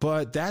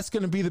 But that's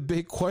going to be the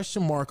big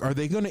question mark. Are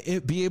they going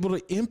to be able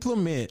to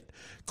implement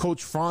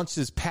Coach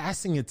France's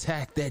passing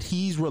attack that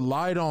he's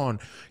relied on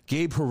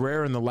Gabe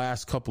Herrera in the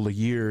last couple of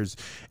years?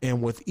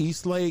 And with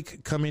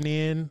Eastlake coming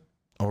in,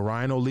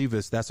 Orion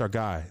Olivas, that's our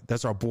guy.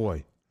 That's our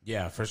boy.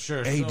 Yeah, for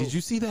sure. Hey, did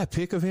you see that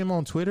pic of him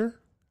on Twitter?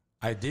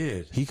 I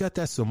did. He got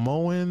that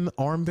Samoan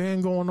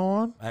armband going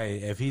on. Hey,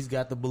 if he's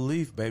got the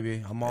belief,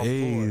 baby, I'm all for it.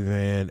 Hey,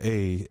 man.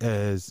 Hey,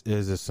 as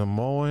a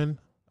Samoan,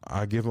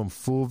 I give him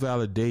full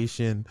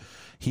validation.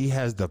 He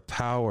has the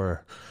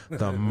power,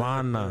 the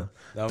mana,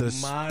 the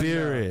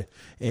spirit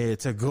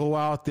to go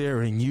out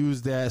there and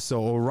use that.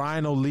 So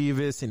Orion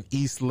Olivas and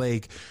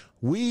Eastlake,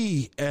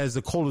 we, as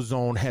the Cola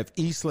Zone, have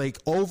Eastlake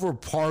over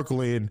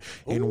Parkland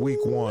in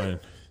week 1.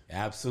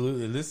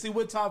 Absolutely. Let's see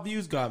what Top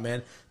View's got,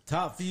 man.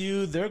 Top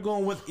View, they're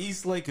going with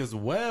Eastlake as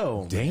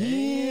well.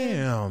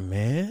 Damn,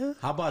 man.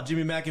 How about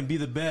Jimmy Mack and Be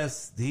the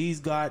Best? He's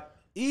got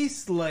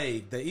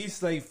Eastlake, the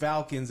Eastlake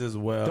Falcons as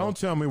well. Don't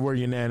tell me we're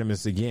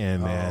unanimous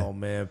again, man. Oh,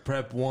 man.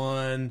 Prep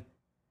 1.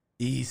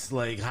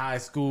 Eastlake High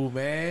School,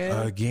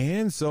 man.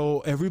 Again,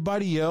 so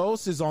everybody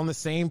else is on the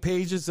same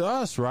page as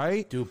us,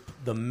 right? Dude,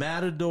 the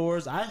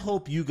Matadors, I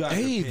hope you guys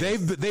Hey,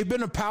 they've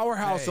been a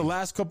powerhouse the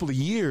last couple of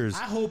years.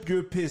 I hope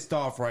you're pissed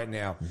off right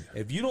now.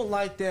 If you don't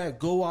like that,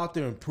 go out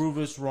there and prove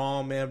us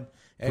wrong, man.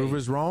 Prove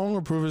us wrong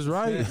or prove us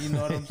right. You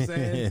know what I'm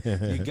saying?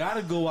 You got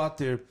to go out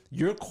there.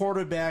 Your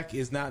quarterback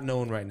is not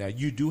known right now.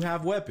 You do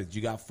have weapons.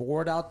 You got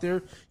Ford out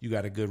there. You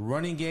got a good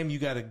running game. You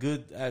got a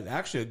good,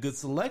 actually a good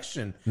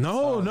selection.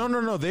 No.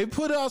 They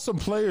put out some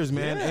players,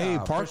 man. Yeah, hey,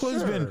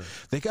 Parkland's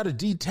they got a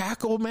D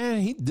tackle,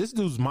 man. This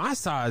dude's my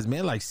size,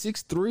 man. Like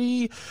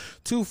 6'3",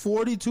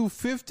 240,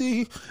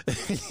 250.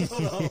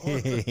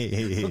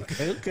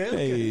 Okay.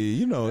 Hey,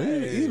 you know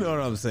what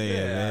I'm saying,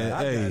 man.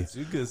 I got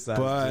you. Good size,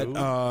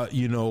 but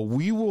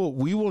we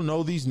will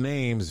know these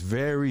names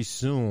very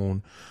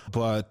soon.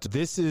 But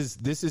this is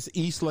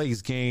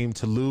Eastlake's game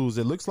to lose.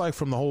 It looks like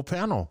from the whole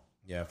panel.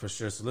 Yeah, for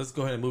sure. So let's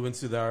go ahead and move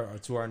into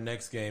our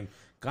next game.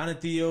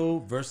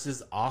 Canetio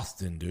versus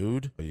Austin,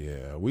 dude.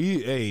 Yeah,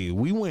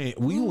 we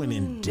went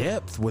in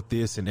depth with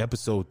this in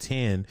episode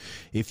 10.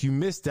 If you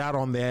missed out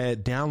on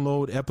that,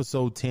 download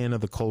episode 10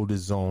 of the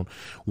Coldest Zone.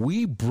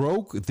 We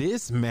broke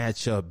this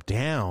matchup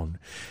down,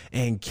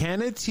 and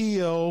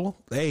Canetio,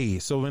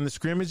 so in the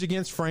scrimmage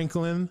against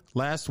Franklin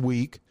last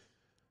week,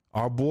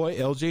 our boy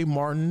LJ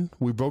Martin,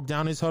 we broke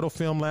down his huddle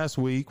film last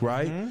week,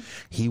 right? Mm-hmm.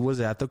 He was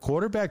at the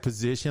quarterback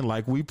position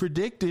like we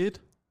predicted.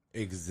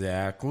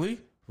 Exactly.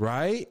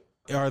 Right?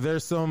 Are there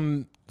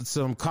some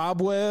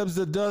cobwebs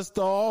to dust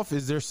off?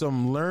 Is there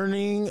some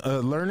learning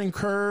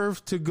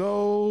curve to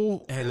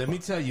go? Hey, let me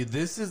tell you,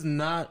 this is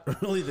not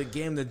really the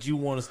game that you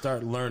want to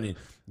start learning.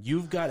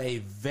 You've got a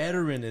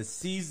veteran, a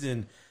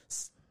seasoned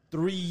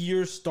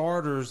 3-year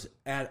starters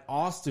at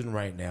Austin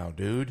right now,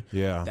 dude.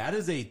 Yeah. That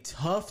is a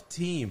tough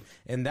team,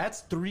 and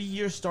that's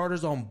 3-year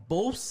starters on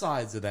both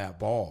sides of that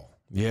ball.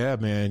 Yeah,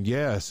 man.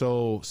 Yeah.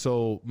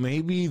 So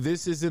maybe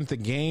this isn't the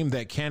game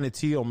that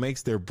Canetio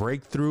makes their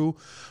breakthrough,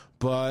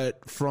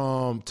 but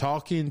from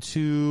talking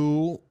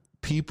to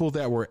people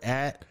that were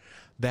at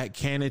that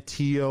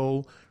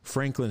Canetio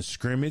Franklin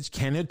scrimmage,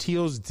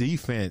 Canetio's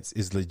defense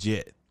is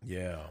legit.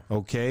 Yeah.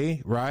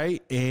 Okay.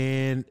 Right.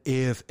 And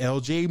if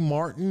LJ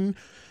Martin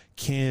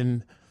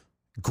can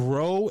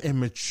grow and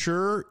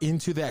mature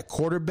into that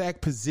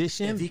quarterback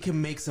position, if he can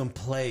make some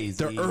plays,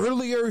 the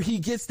earlier he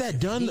gets that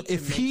done,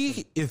 if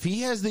he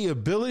has the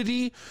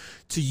ability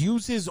to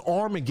use his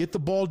arm and get the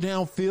ball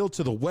downfield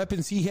to the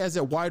weapons he has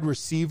at wide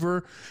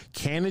receiver,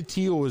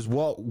 Canetio is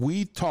what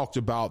we talked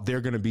about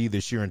they're going to be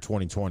this year in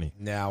 2020.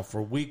 Now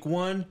for week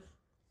 1,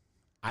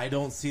 I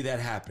don't see that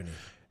happening.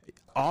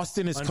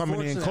 Austin is coming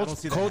in. Coach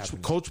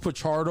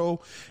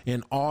Pichardo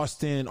in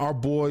Austin, our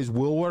boys,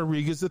 Will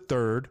Rodriguez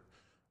III,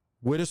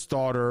 with a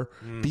starter.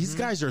 Mm-hmm. These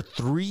guys are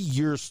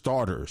 3-year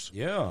starters.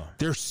 Yeah.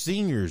 They're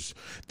seniors.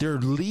 They're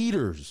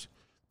leaders.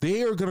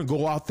 They are going to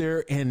go out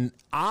there and,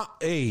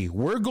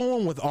 we're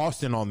going with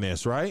Austin on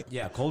this, right?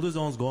 Yeah, Coldest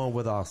Zone's going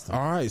with Austin.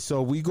 All right,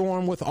 so we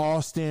going with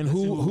Austin.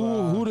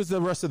 Who does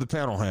the rest of the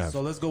panel have?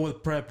 So let's go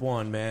with Prep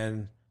 1,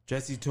 man.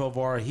 Jesse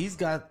Tovar, he's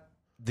got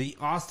the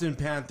Austin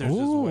Panthers as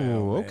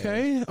well.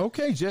 Man.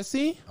 Okay,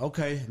 Jesse.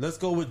 Okay, let's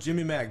go with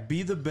Jimmy Mack.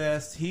 Be the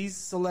best. He's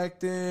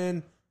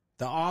selecting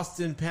the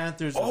Austin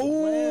Panthers as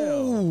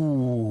well.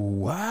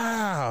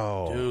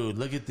 Wow. Dude,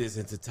 look at this.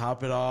 And to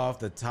top it off,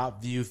 the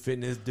Top View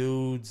Fitness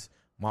dudes,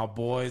 my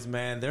boys,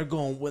 man, they're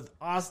going with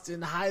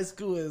Austin High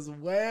School as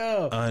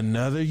well.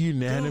 Another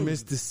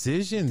unanimous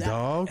decision,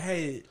 dog.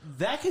 Hey,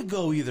 that could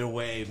go either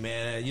way,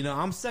 man. You know,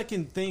 I'm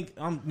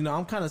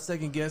kind of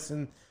second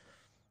guessing.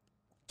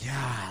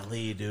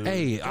 Golly, dude.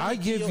 Hey, I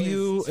give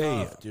you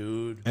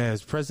dude.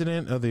 As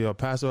president of the El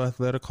Paso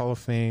Athletic Hall of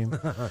Fame,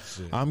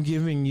 I'm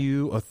giving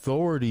you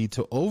authority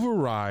to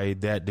override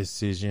that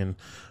decision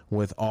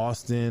with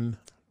Austin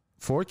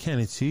for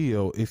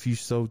Canetio if you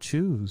so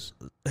choose.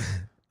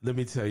 Let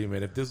me tell you,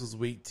 man, if this was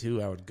week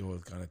 2, I would go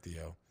with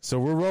Canetio. So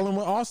we're rolling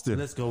with Austin.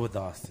 Let's go with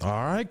Austin. All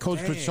right, Coach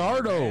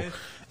Pichardo. Man.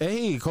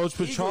 Hey, Coach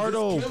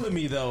Pichardo. Eagles is killing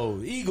me, though.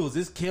 Eagles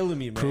is killing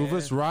me, man. Prove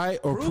us right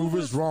or prove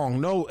us wrong.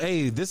 No,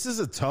 this is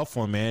a tough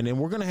one, man, and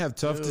we're going to have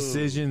tough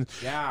decisions.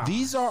 Yeah.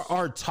 These are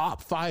our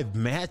top 5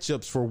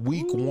 matchups for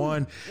week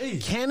 1. Hey.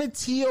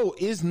 Canetio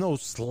is no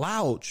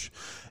slouch.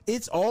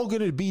 It's all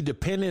going to be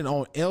dependent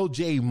on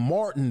LJ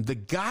Martin, the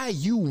guy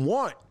you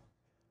want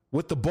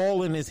with the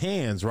ball in his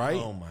hands,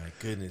 right? Oh, my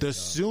goodness. The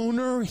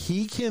sooner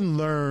he can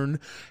learn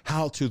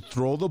how to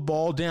throw the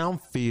ball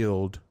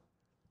downfield,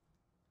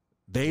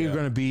 they're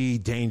going to be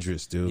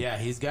dangerous, dude. Yeah,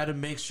 he's got to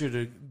make sure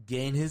to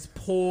gain his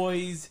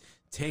poise,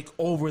 take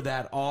over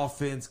that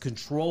offense,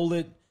 control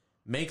it,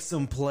 make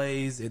some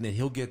plays, and then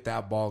he'll get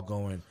that ball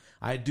going.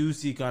 I do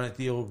see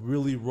Canetio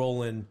really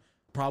rolling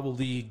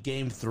probably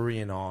game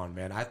 3 and on,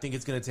 man. I think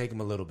it's going to take him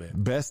a little bit.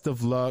 Best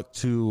of luck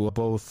to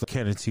both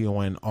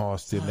Canetio and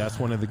Austin. That's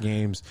one of the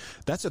games.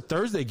 That's a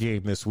Thursday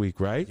game this week,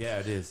 right? Yeah,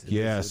 it is.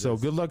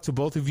 Good luck to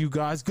both of you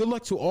guys. Good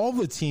luck to all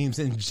the teams.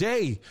 And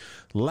Jay,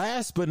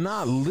 last but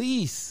not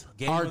least,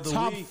 our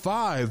top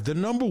 5, the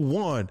number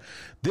 1.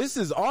 This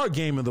is our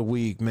game of the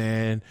week,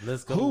 man.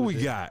 Let's go. Who we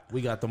got?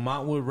 We got the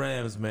Montwood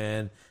Rams,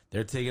 man.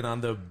 They're taking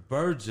on the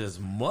Burgess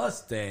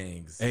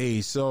Mustangs.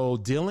 Hey, so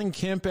Dylan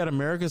Kemp at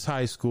America's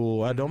High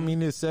School. I don't mean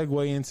to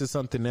segue into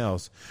something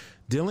else.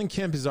 Dylan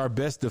Kemp is our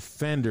best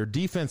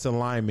defensive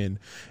lineman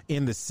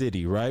in the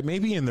city, right?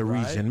 Maybe in the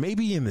region,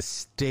 maybe in the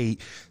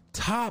state.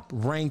 Top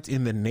ranked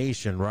in the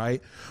nation,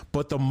 right?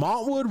 But the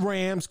Montwood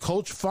Rams,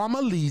 Coach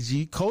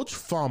Famaligi, Coach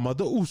Fama,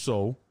 the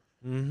Uso,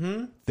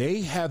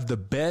 they have the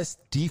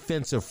best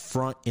defensive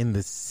front in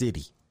the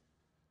city.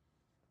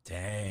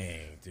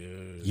 Dang,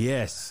 dude.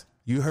 Yes.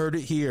 You heard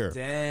it here.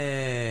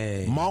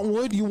 Dang.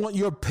 Montwood, you want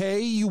your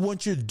pay, you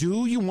want your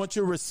due, you want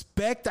your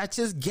respect. I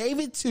just gave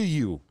it to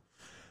you.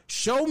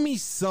 Show me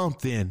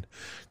something.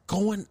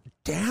 Going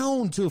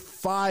down to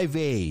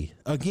 5A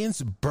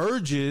against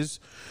Burgess,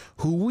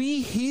 who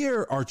we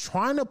here are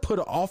trying to put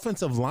an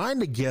offensive line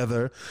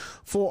together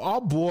for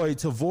our boy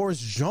Tavoris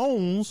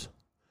Jones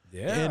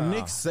and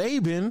Nick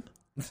Saban.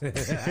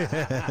 That's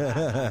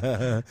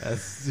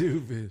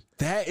stupid.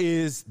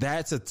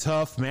 That's a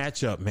tough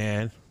matchup,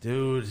 man.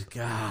 Dude,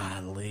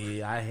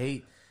 golly. I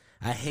hate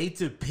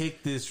to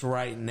pick this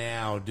right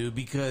now, dude,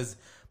 because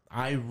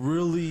I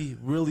really,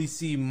 really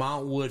see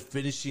Montwood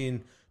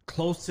finishing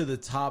close to the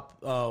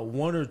top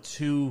 1 or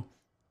 2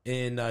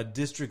 in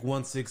District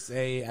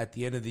 1-6A at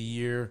the end of the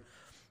year.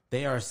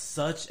 They are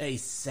such a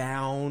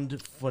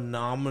sound,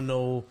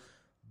 phenomenal,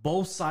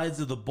 both sides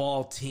of the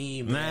ball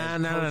team. Nah,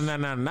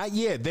 not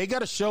yet. They got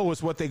to show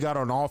us what they got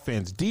on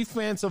offense.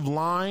 Defensive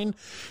line,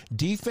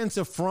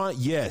 defensive front,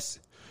 yes.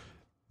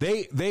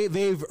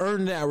 They've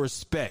earned that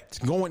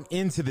respect going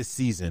into the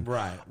season.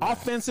 Right.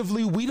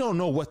 Offensively, we don't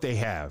know what they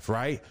have,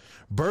 right?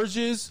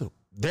 Burgess,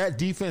 that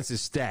defense is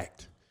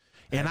stacked.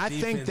 And I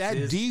think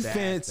that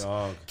defense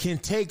can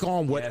take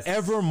on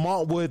whatever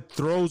Montwood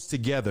throws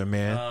together,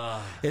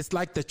 man. It's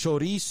like the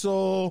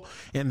chorizo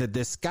and the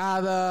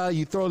descada.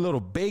 You throw a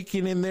little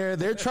bacon in there.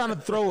 They're trying to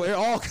throw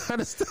all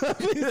kind of stuff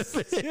in there.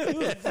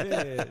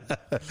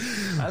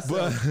 That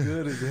sounds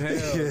good as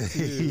hell,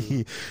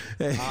 too.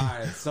 All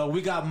right, so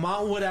we got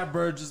Montwood at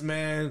Burgess,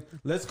 man.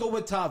 Let's go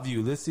with Top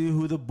View. Let's see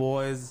who the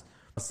boys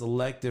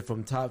selected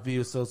from Top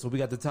View. So we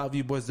got the Top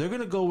View boys. They're going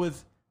to go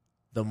with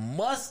the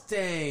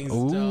Mustangs,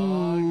 dog. They're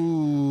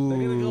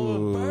going to go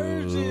with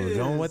Burgess.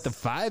 Going with the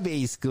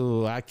 5A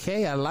school.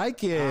 Okay, I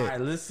like it. All right,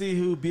 let's see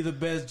who be the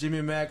best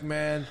Jimmy Mack,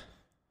 man.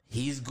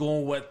 He's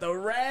going with the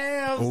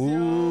Rams.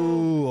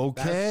 Ooh,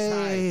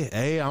 okay.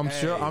 Hey, I'm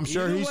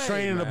sure he's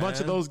training a bunch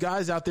of those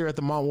guys out there at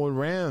the Montwood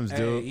Rams,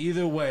 dude.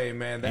 Either way,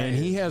 man. And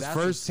he has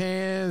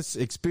firsthand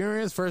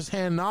experience,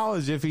 firsthand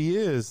knowledge if he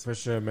is. For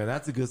sure, man.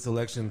 That's a good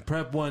selection.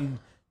 Prep 1,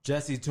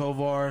 Jesse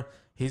Tovar.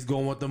 He's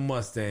going with the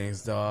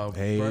Mustangs, dog.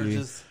 Hey,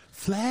 Burgess.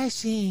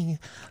 Flashing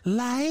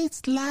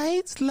lights.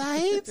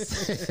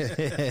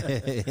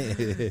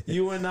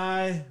 You and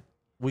I,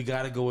 we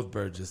got to go with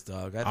Burgess,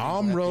 dog.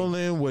 I'm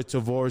rolling with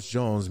Tavares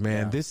Jones,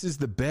 man. Yeah. This is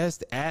the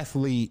best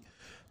athlete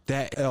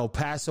that El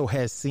Paso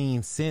has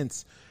seen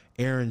since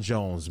Aaron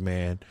Jones,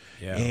 man.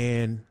 Yeah.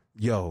 And,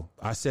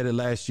 I said it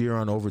last year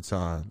on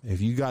Overtime. If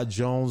you got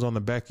Jones on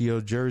the back of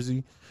your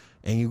jersey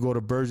and you go to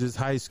Burgess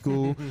High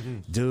School,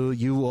 dude,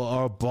 you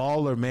are a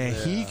baller, man.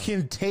 Yeah. He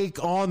can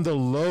take on the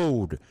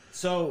load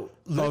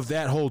of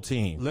that whole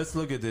team. Let's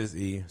look at this,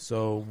 E.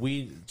 So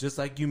we, just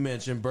like you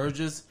mentioned,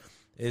 Burgess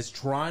is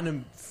trying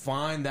to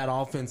find that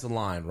offensive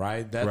line,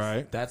 right?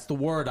 That's the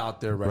word out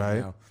there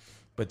right now.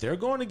 But they're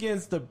going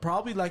against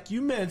probably like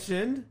you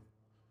mentioned,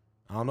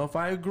 I don't know if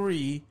I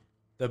agree,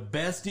 the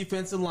best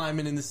defensive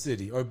lineman in the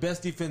city, or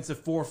best defensive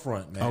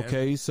forefront, man.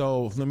 Okay,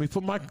 so let me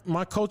put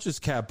my coach's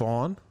cap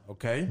on.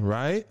 Okay.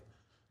 Right?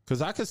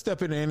 Because I could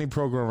step into any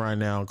program right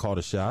now and call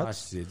the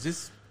shots.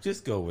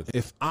 Just go with it.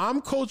 If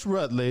I'm Coach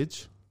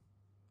Rutledge,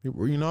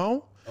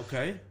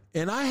 Okay.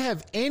 And I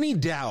have any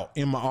doubt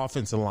in my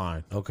offensive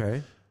line,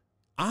 okay,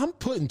 I'm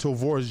putting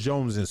Tavares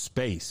Jones in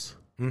space.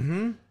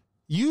 Mm-hmm.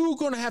 You're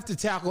going to have to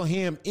tackle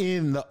him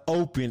in the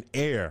open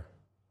air,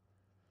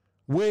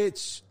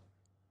 which,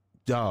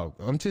 dog,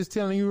 I'm just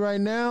telling you right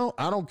now,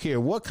 I don't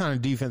care what kind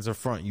of defensive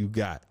front you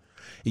got.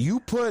 You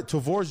put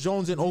Tavares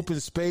Jones in open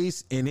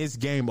space and it's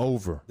game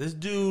over. This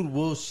dude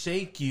will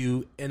shake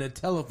you in a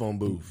telephone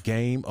booth.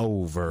 Game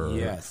over.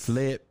 Yes.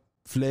 Flip.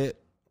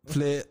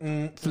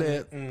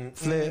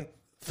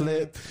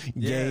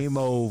 Game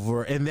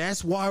over. And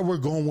that's why we're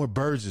going with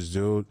Burgess,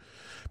 dude.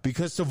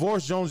 Because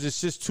Tavares Jones is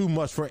just too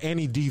much for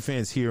any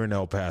defense here in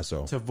El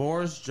Paso.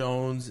 Tavares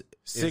Jones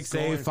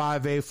 6A,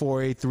 5A,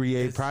 4A,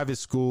 3A, private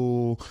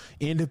school,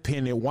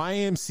 independent,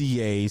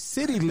 YMCA,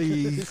 City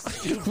League.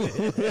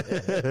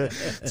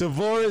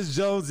 Tavares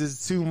Jones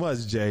is too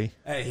much, Jay.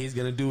 Hey, he's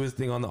going to do his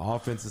thing on the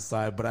offensive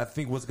side, but I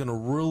think what's going to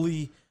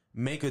really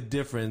make a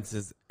difference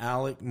is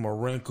Alec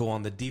Marenko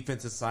on the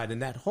defensive side.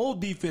 And that whole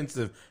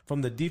defensive,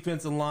 from the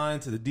defensive line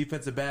to the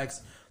defensive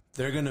backs,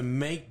 they're going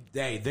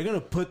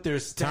to put their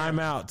stamp.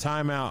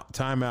 Time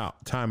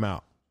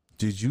out.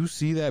 Did you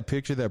see that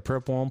picture that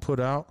Prep One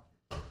put out?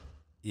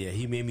 Yeah,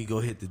 he made me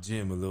go hit the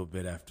gym a little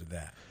bit after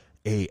that.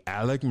 Hey,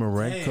 Alec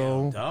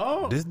Marenko.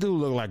 Damn, this dude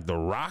look like The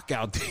Rock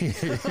out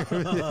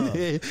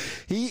there.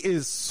 He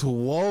is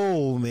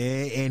swole,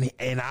 man.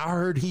 And I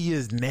heard he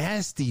is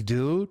nasty,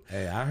 dude.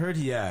 Hey, I heard,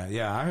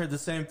 I heard the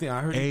same thing. I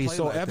heard Hey, he played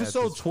so like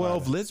episode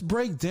 12, let's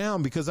break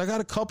down, because I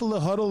got a couple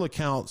of huddle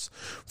accounts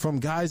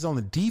from guys on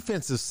the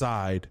defensive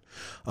side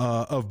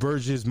of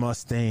Burgess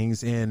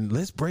Mustangs. And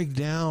let's break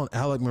down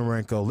Alec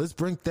Marenko. Let's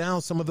break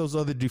down some of those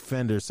other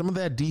defenders, some of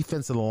that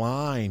defensive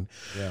line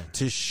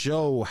to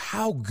show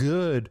how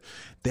good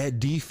that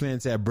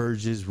defense at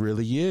Burgess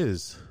really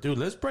is. Dude,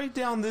 let's break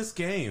down this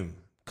game.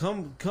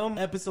 Come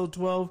episode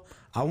 12,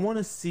 I want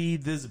to see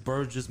this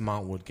Burgess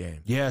Montwood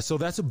game. Yeah, so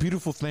that's a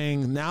beautiful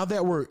thing. Now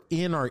that we're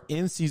in our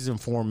in-season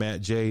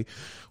format, Jay,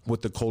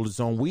 with the Cold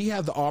Zone, we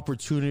have the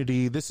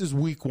opportunity. This is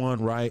week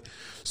 1, right?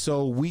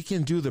 So we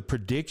can do the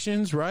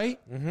predictions, right?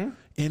 Mm-hmm.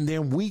 And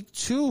then week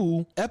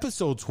 2,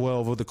 episode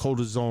 12 of the Cold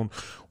Zone,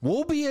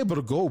 we'll be able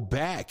to go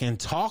back and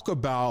talk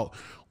about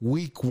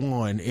week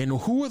 1 and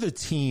who are the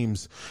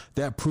teams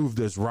that proved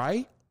us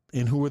right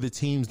and who are the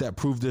teams that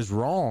proved us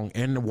wrong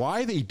and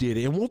why they did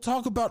it. And we'll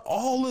talk about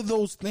all of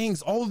those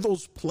things, all of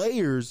those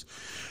players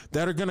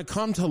that are going to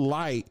come to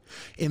light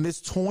in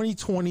this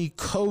 2020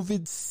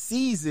 COVID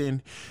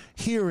season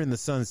here in the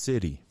Sun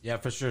City. Yeah,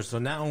 for sure. So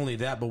not only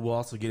that, but we'll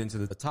also get into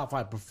the top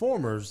 5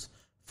 performers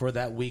for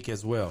that week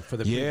as well. For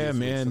the yeah, man,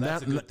 week. So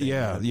that's a good thing,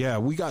 man. yeah.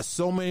 We got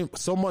so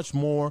much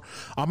more.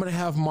 I'm gonna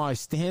have my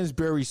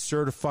Stansberry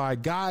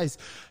certified guys.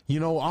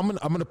 You know, I'm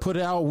gonna put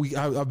it out.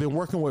 I've been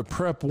working with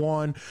Prep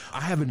One.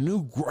 I have a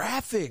new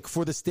graphic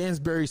for the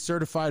Stansberry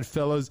certified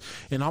fellas,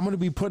 and I'm gonna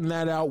be putting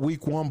that out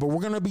week 1. But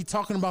we're gonna be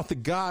talking about the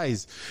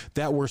guys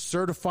that were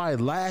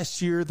certified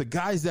last year, the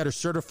guys that are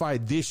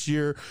certified this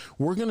year.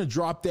 We're gonna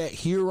drop that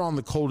here on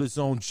the Coldest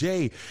Zone.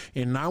 Jay,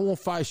 in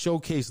 915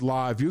 Showcase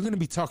Live, you're gonna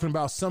be talking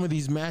about some of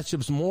these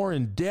matchups more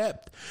in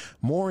depth,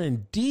 more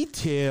in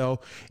detail,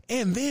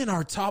 and then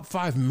our top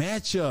 5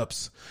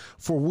 matchups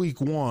for week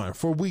 1,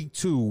 for week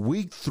 2,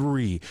 week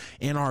 3,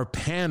 in our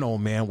panel,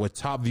 man, with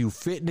Top View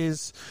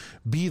Fitness,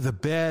 Be the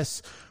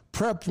Best,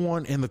 Prep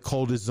One, and the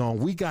Coldest Zone.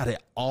 We got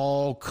it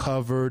all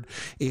covered.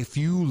 If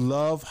you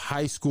love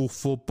high school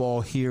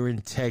football here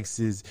in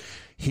Texas,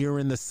 here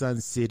in the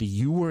Sun City,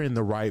 you were in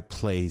the right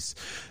place.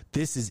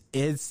 This is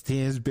Ed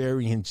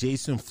Stansberry and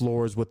Jason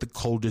Flores with the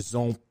Coldest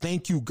Zone.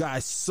 Thank you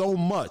guys so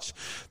much.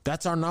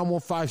 That's our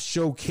 915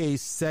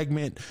 Showcase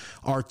segment,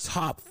 our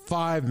top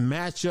 5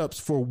 matchups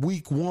for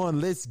week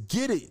 1. Let's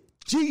get it.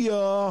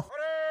 Gia.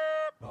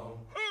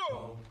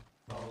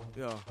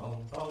 Yeah.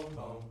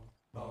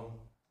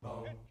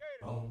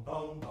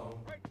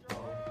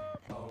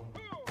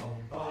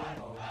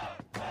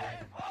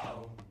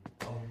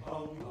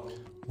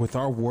 With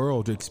our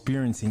world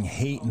experiencing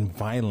hate and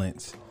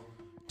violence,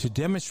 to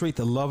demonstrate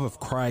the love of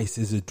Christ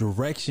is a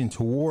direction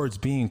towards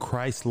being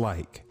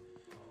Christ-like.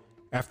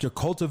 After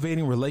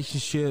cultivating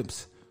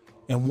relationships,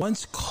 and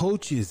once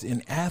coaches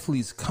and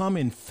athletes come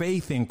in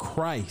faith in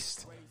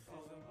Christ,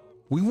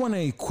 we want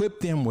to equip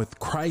them with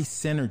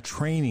Christ-centered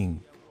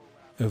training,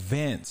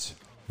 events,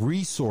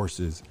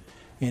 resources,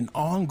 and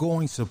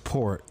ongoing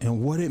support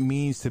in what it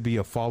means to be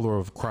a follower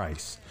of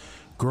Christ,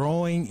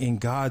 growing in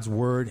God's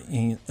word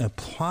and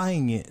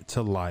applying it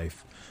to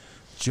life.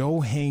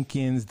 Joe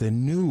Hankins, the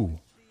new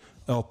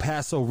El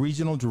Paso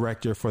Regional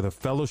Director for the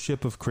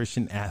Fellowship of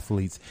Christian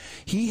Athletes,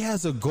 he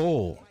has a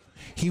goal.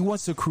 He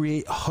wants to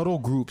create huddle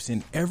groups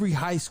in every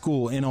high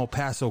school in El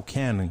Paso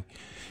County.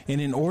 And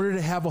in order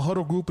to have a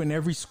huddle group in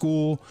every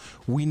school,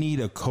 we need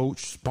a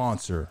coach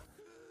sponsor.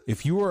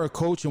 If you are a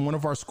coach in one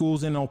of our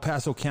schools in El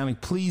Paso County,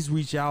 please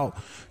reach out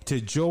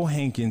to Joe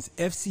Hankins,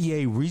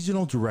 FCA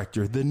Regional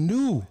Director, the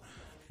new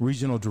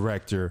Regional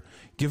Director.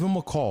 Give him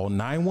a call,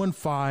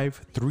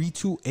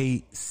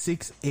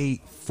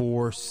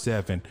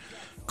 915-328-6847.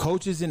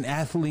 Coaches and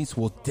athletes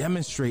will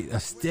demonstrate a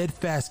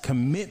steadfast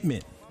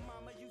commitment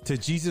to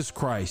Jesus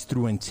Christ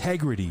through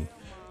integrity,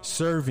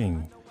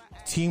 serving,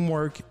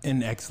 teamwork,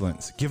 and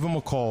excellence. Give him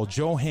a call,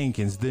 Joe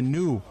Hankins, the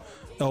new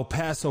El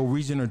Paso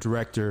Regional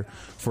Director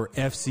for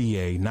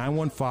FCA,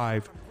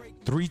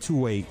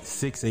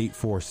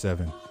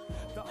 915-328-6847.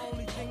 The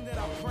only thing that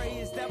I pray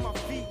is that my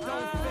feet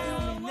don't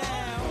fail me now.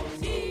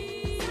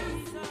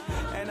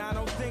 And I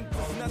don't think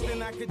there's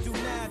nothing I could do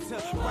now to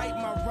right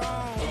my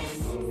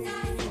wrongs.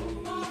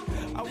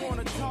 I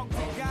want to talk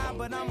to God,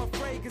 but I'm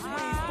afraid because we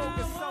ain't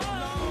spoken so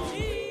long.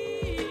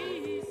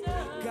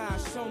 God,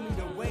 show me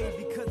the way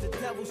because the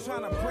devil's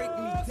trying to break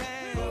me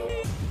down.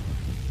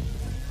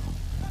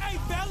 Hey,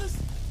 fellas,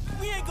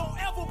 we ain't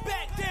gonna ever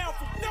back down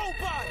from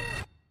nobody.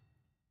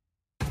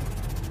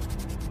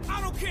 I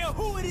don't care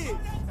who it is.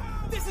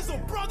 This is a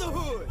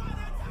brotherhood.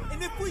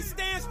 And if we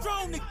stand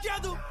strong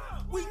together,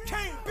 we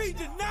can't be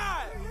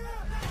denied.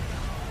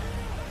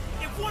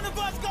 If one of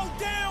us go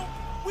down,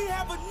 we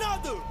have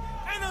another,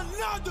 and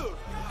another,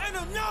 and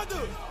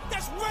another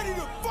that's ready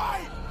to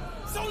fight.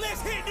 So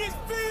let's hit this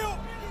field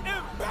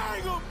and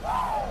bang them,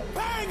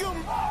 bang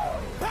them,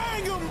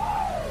 bang them.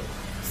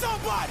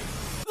 Somebody,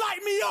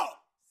 light me up.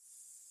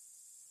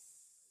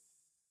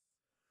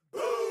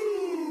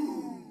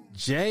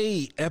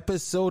 Jay,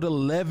 episode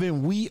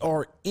 11. We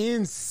are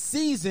in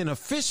season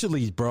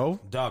officially, bro.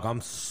 Dog,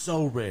 I'm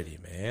so ready,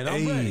 man.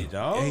 I'm ready,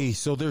 dog. Hey,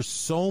 so there's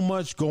so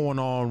much going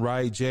on,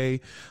 right, Jay?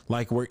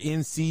 Like, we're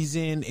in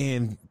season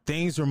and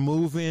things are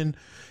moving.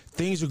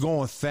 Things are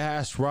going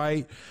fast,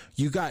 right?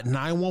 You got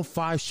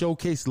 915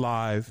 Showcase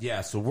Live.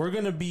 Yeah, so we're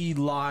going to be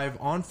live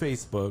on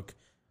Facebook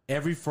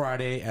every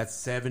Friday at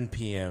 7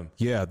 p.m.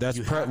 Yeah, that's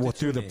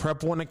through the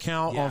Prep One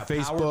account on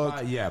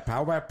Facebook.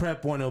 Powered by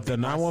Prep One. The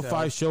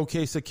 915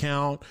 Showcase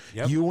account.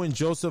 Yep. You and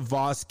Joseph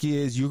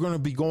Vasquez, you're going to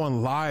be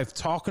going live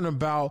talking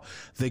about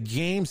the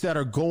games that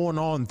are going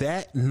on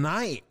that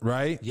night,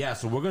 right? Yeah,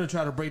 so we're going to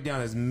try to break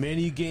down as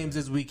many games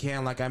as we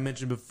can, like I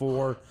mentioned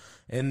before.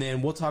 And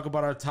then we'll talk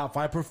about our top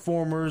 5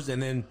 performers.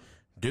 And then,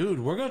 dude,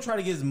 we're going to try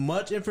to get as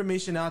much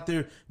information out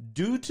there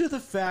due to the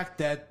fact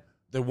that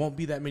there won't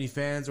be that many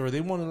fans, or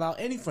they won't allow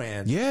any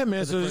fans. Yeah,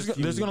 man. So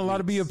there's going to a lot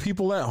of be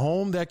people at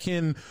home that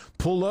can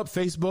pull up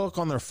Facebook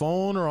on their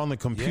phone or on the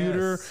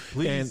computer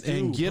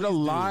and get a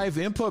live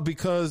input,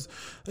 because,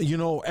 you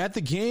know, at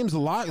the games, a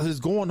lot is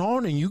going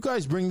on, and you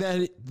guys bring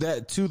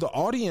that to the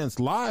audience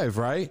live,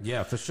 right?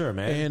 Yeah, for sure,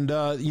 man.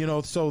 And, you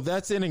know, so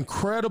that's an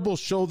incredible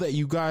show that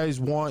you guys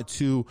want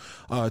to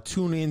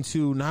tune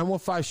into.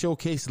 915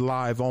 Showcase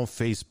Live on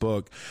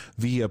Facebook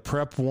via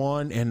Prep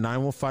One and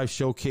 915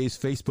 Showcase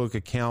Facebook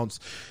accounts.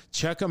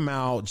 Check them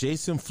out.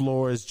 Jason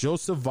Flores,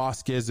 Joseph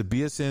Vasquez of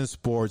BSN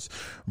Sports,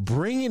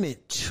 bringing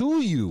it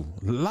to you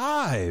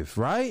live,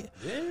 right?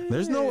 Yeah.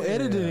 There's no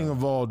editing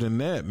involved in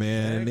that,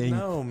 man.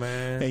 No,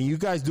 man. And you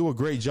guys do a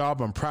great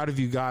job. I'm proud of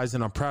you guys,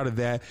 and I'm proud of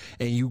that.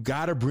 And you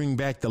got to bring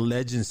back the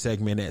legend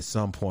segment at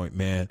some point,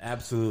 man.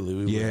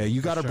 Absolutely.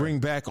 You got to bring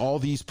back all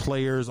these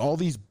players, all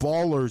these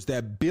ballers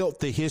that built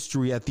the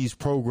history at these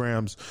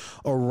programs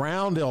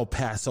around El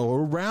Paso,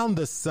 around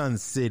the Sun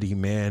City,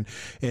 man,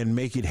 and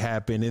make it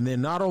happen. And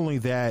then not only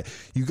that,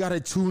 you got to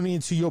tune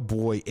into your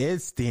boy Ed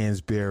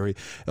Stansberry,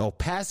 El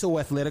Paso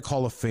Athletic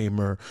Hall of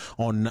Famer,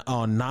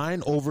 on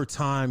 9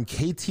 Overtime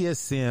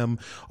KTSM.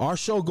 Our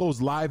show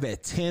goes live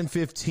at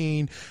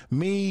 10:15.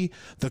 Me,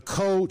 the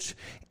coach,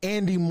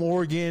 Andy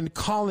Morgan,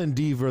 Colin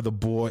Deaver, the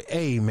boy.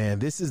 Hey, man,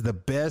 this is the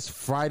best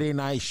Friday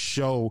night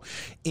show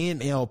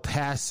in El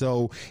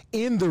Paso,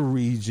 in the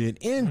region,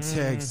 in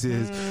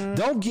Texas.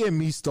 Don't get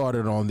me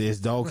started on this,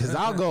 though, because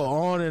I'll go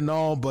on and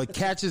on, but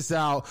catch us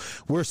out.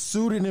 We're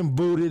suited and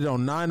booted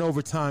on 9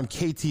 Overtime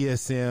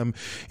KTSM.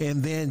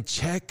 And then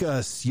check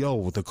us,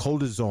 the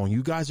Coda Zone.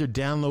 You guys are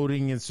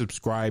downloading and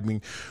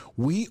subscribing.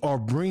 We are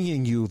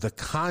bringing you the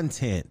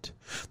content,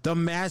 the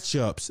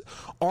matchups,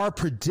 our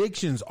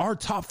predictions, our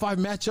top 5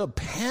 matchup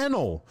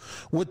panel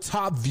with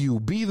Top View,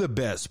 Be the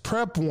Best,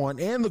 Prep One,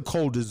 and the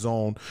Coda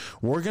Zone.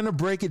 We're going to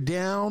break it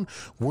down.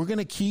 We're going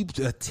to keep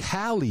a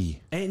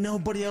tally. Ain't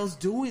nobody else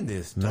doing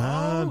this, dog.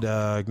 Nah,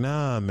 dog.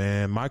 Nah,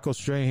 man. Michael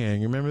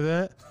Strahan. You remember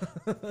that?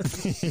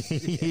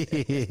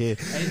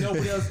 Ain't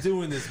nobody else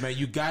doing this, man.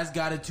 You guys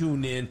got to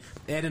tune in.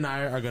 Ed and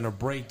I are going to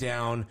break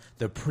down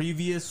the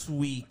previous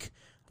week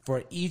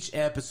for each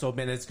episode,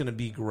 man. It's going to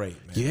be great,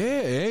 man.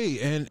 Yeah, hey,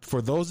 and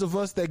for those of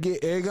us that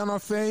get egg on our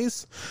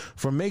face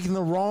for making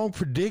the wrong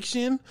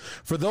prediction,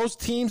 for those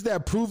teams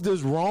that proved us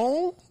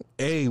wrong,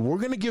 hey, we're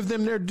going to give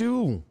them their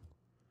due.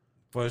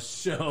 For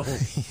sure.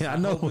 I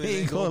know we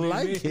ain't going to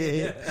like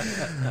it.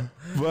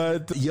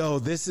 But,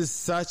 this is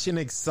such an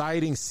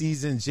exciting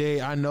season, Jay.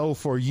 I know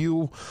for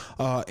you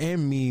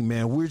and me,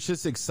 man, we're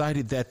just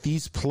excited that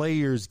these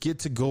players get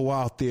to go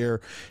out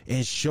there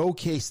and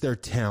showcase their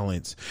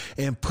talents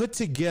and put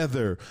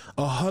together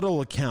a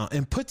huddle account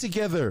and put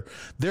together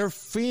their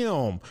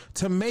film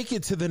to make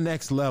it to the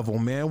next level,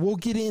 man. We'll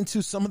get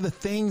into some of the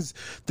things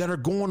that are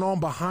going on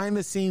behind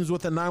the scenes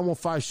with the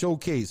 915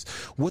 Showcase,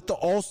 with the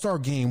All-Star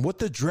Game, with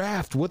the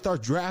draft, with our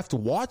draft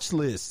watch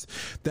list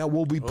that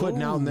we'll be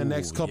putting out in the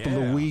next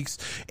couple of weeks,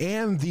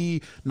 and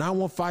the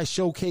 915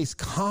 Showcase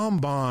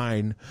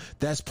Combine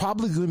that's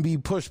probably going to be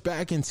pushed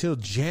back until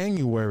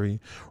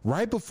January,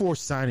 right before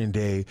signing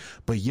day.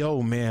 But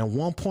man,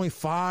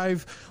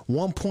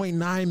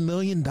 $1.9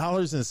 million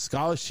in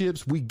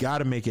scholarships, we got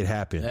to make it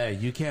happen. Hey,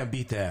 you can't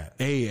beat that.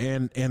 Hey,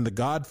 and the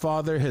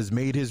Godfather has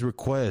made his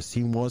request.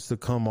 He wants to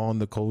come on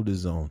the Coda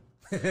Zone.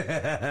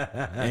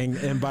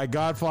 and by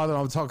Godfather,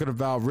 I'm talking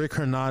about Rick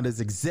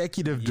Hernandez,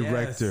 executive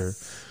director.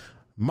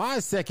 My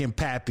second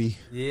pappy.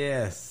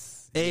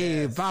 Yes.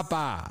 Hey,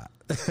 Papa.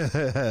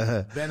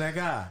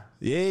 Benaga.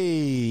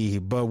 Yay.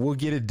 But we'll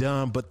get it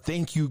done. But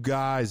thank you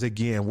guys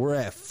again. We're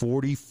at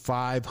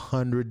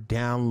 4,500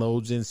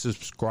 downloads and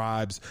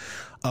subscribes.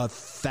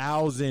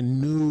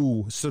 1,000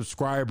 new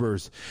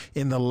subscribers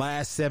in the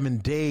last 7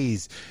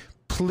 days.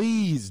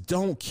 Please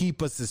don't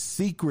keep us a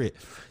secret.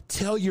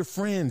 Tell your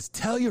friends,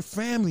 tell your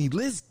family.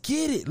 Let's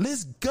get it.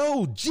 Let's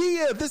go.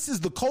 Gia, this is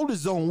the Coda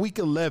Zone week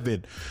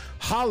 11.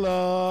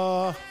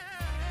 Holla.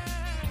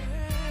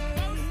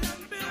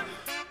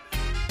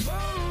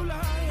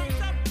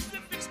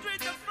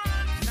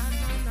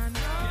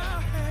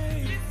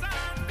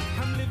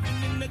 I'm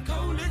living in the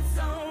Coda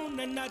Zone,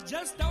 and I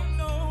just don't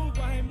know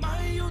why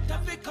my youth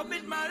have to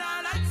commit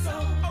murder like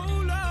so.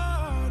 Oh Lord.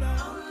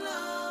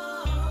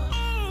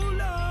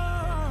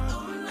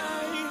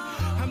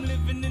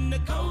 In the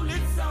Coda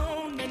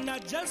Zone, and I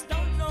just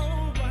don't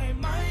know why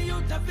my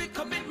youth have to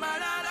commit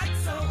murder like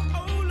so.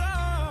 Oh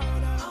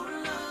Lord, oh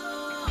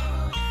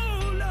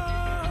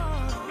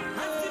Lord, I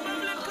see my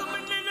blood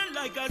coming in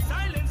like a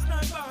silent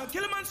sniper.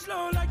 Kill him on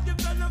slow like the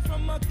venom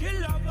from a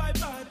killer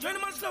viper. Drain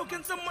him on slow,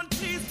 can someone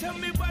please tell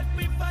me what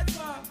we fight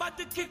for? About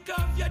to kick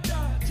off your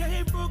door.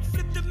 Jay Brook,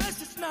 flip the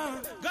message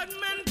now.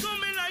 Gunmen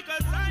coming like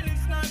a silent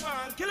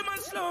sniper. Kill him on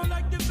slow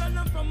like the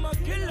venom from a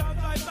killer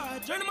viper.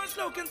 Drain him on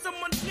slow, can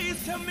someone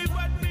please tell me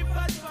what we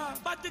fight for?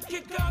 About to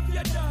kick off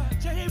your door.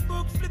 Jay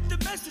Brook, flip the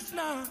message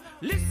now.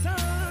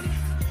 Listen,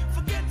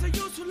 forget to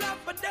use who love,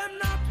 but them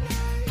not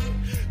play.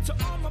 To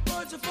all my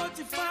boys of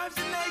 45s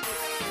and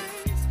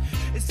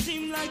 80s, it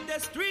seems like the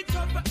street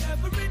cover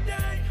every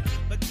day.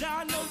 But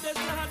I know there's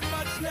not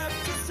much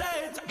left to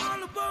say. To all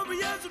the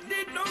warriors who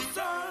need no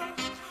son,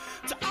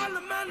 to all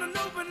the men who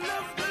know and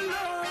love the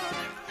Lord,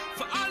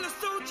 for all the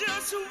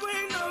soldiers who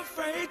ain't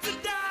afraid to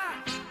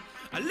die.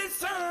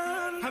 Listen,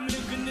 I'm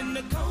living in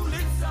the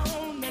coldest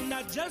zone, and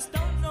I just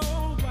don't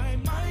know why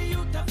my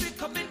youth have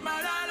become in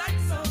my life like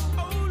so.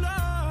 Oh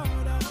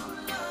Lord,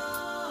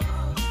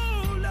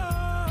 oh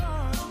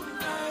Lord,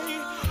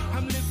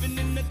 I'm living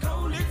in the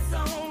coldest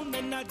zone,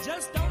 and I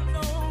just don't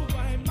know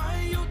why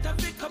my youth have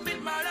become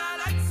in my life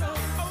like so.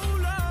 Oh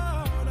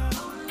Lord,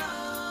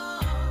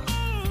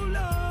 oh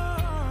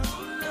Lord,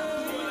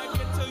 I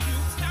get to you,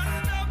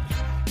 stand up,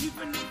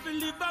 even if you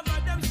live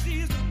above them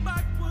seas, the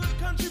backward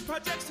country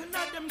projects and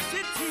not them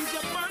cities,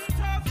 you're born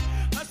tough.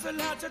 Hustle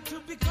harder to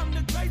become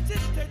the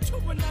greatest. They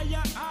true and I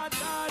are hard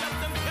of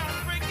them can't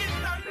break it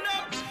down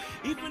up.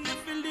 Even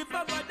if you live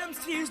above them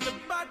seas, the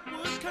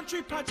backward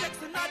country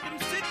projects and not them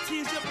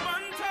cities, you're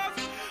born tough.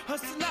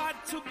 Hustle hard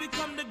to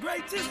become the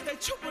greatest. They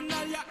true and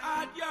I are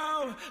hard,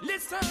 yo.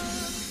 Listen,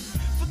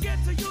 forget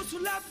to use to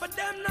laugh, but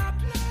them not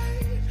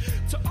play.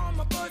 To all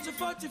my boys of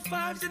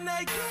 45s and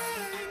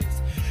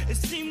AKs, it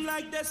seems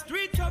like they're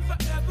street tougher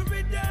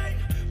every day.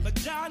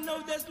 But I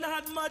know there's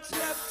not much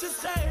left to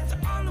say. To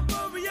all the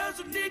warriors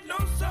who need no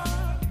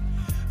son,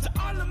 to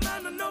all the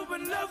men who know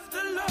and love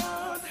the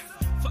Lord,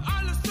 for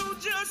all the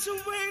soldiers who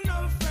ain't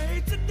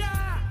afraid to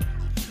die.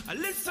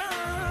 Listen,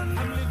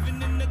 I'm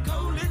living in the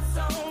coldest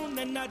zone,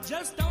 and I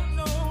just don't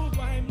know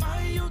why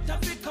my youth have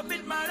become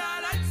in my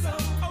life like so.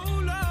 Oh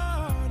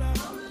Lord,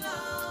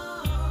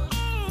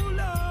 oh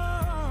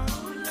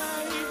Lord,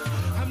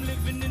 I'm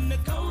living in the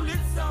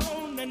coldest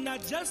zone, and I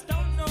just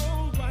don't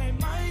know why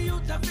my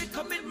youth have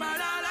become in my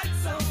life.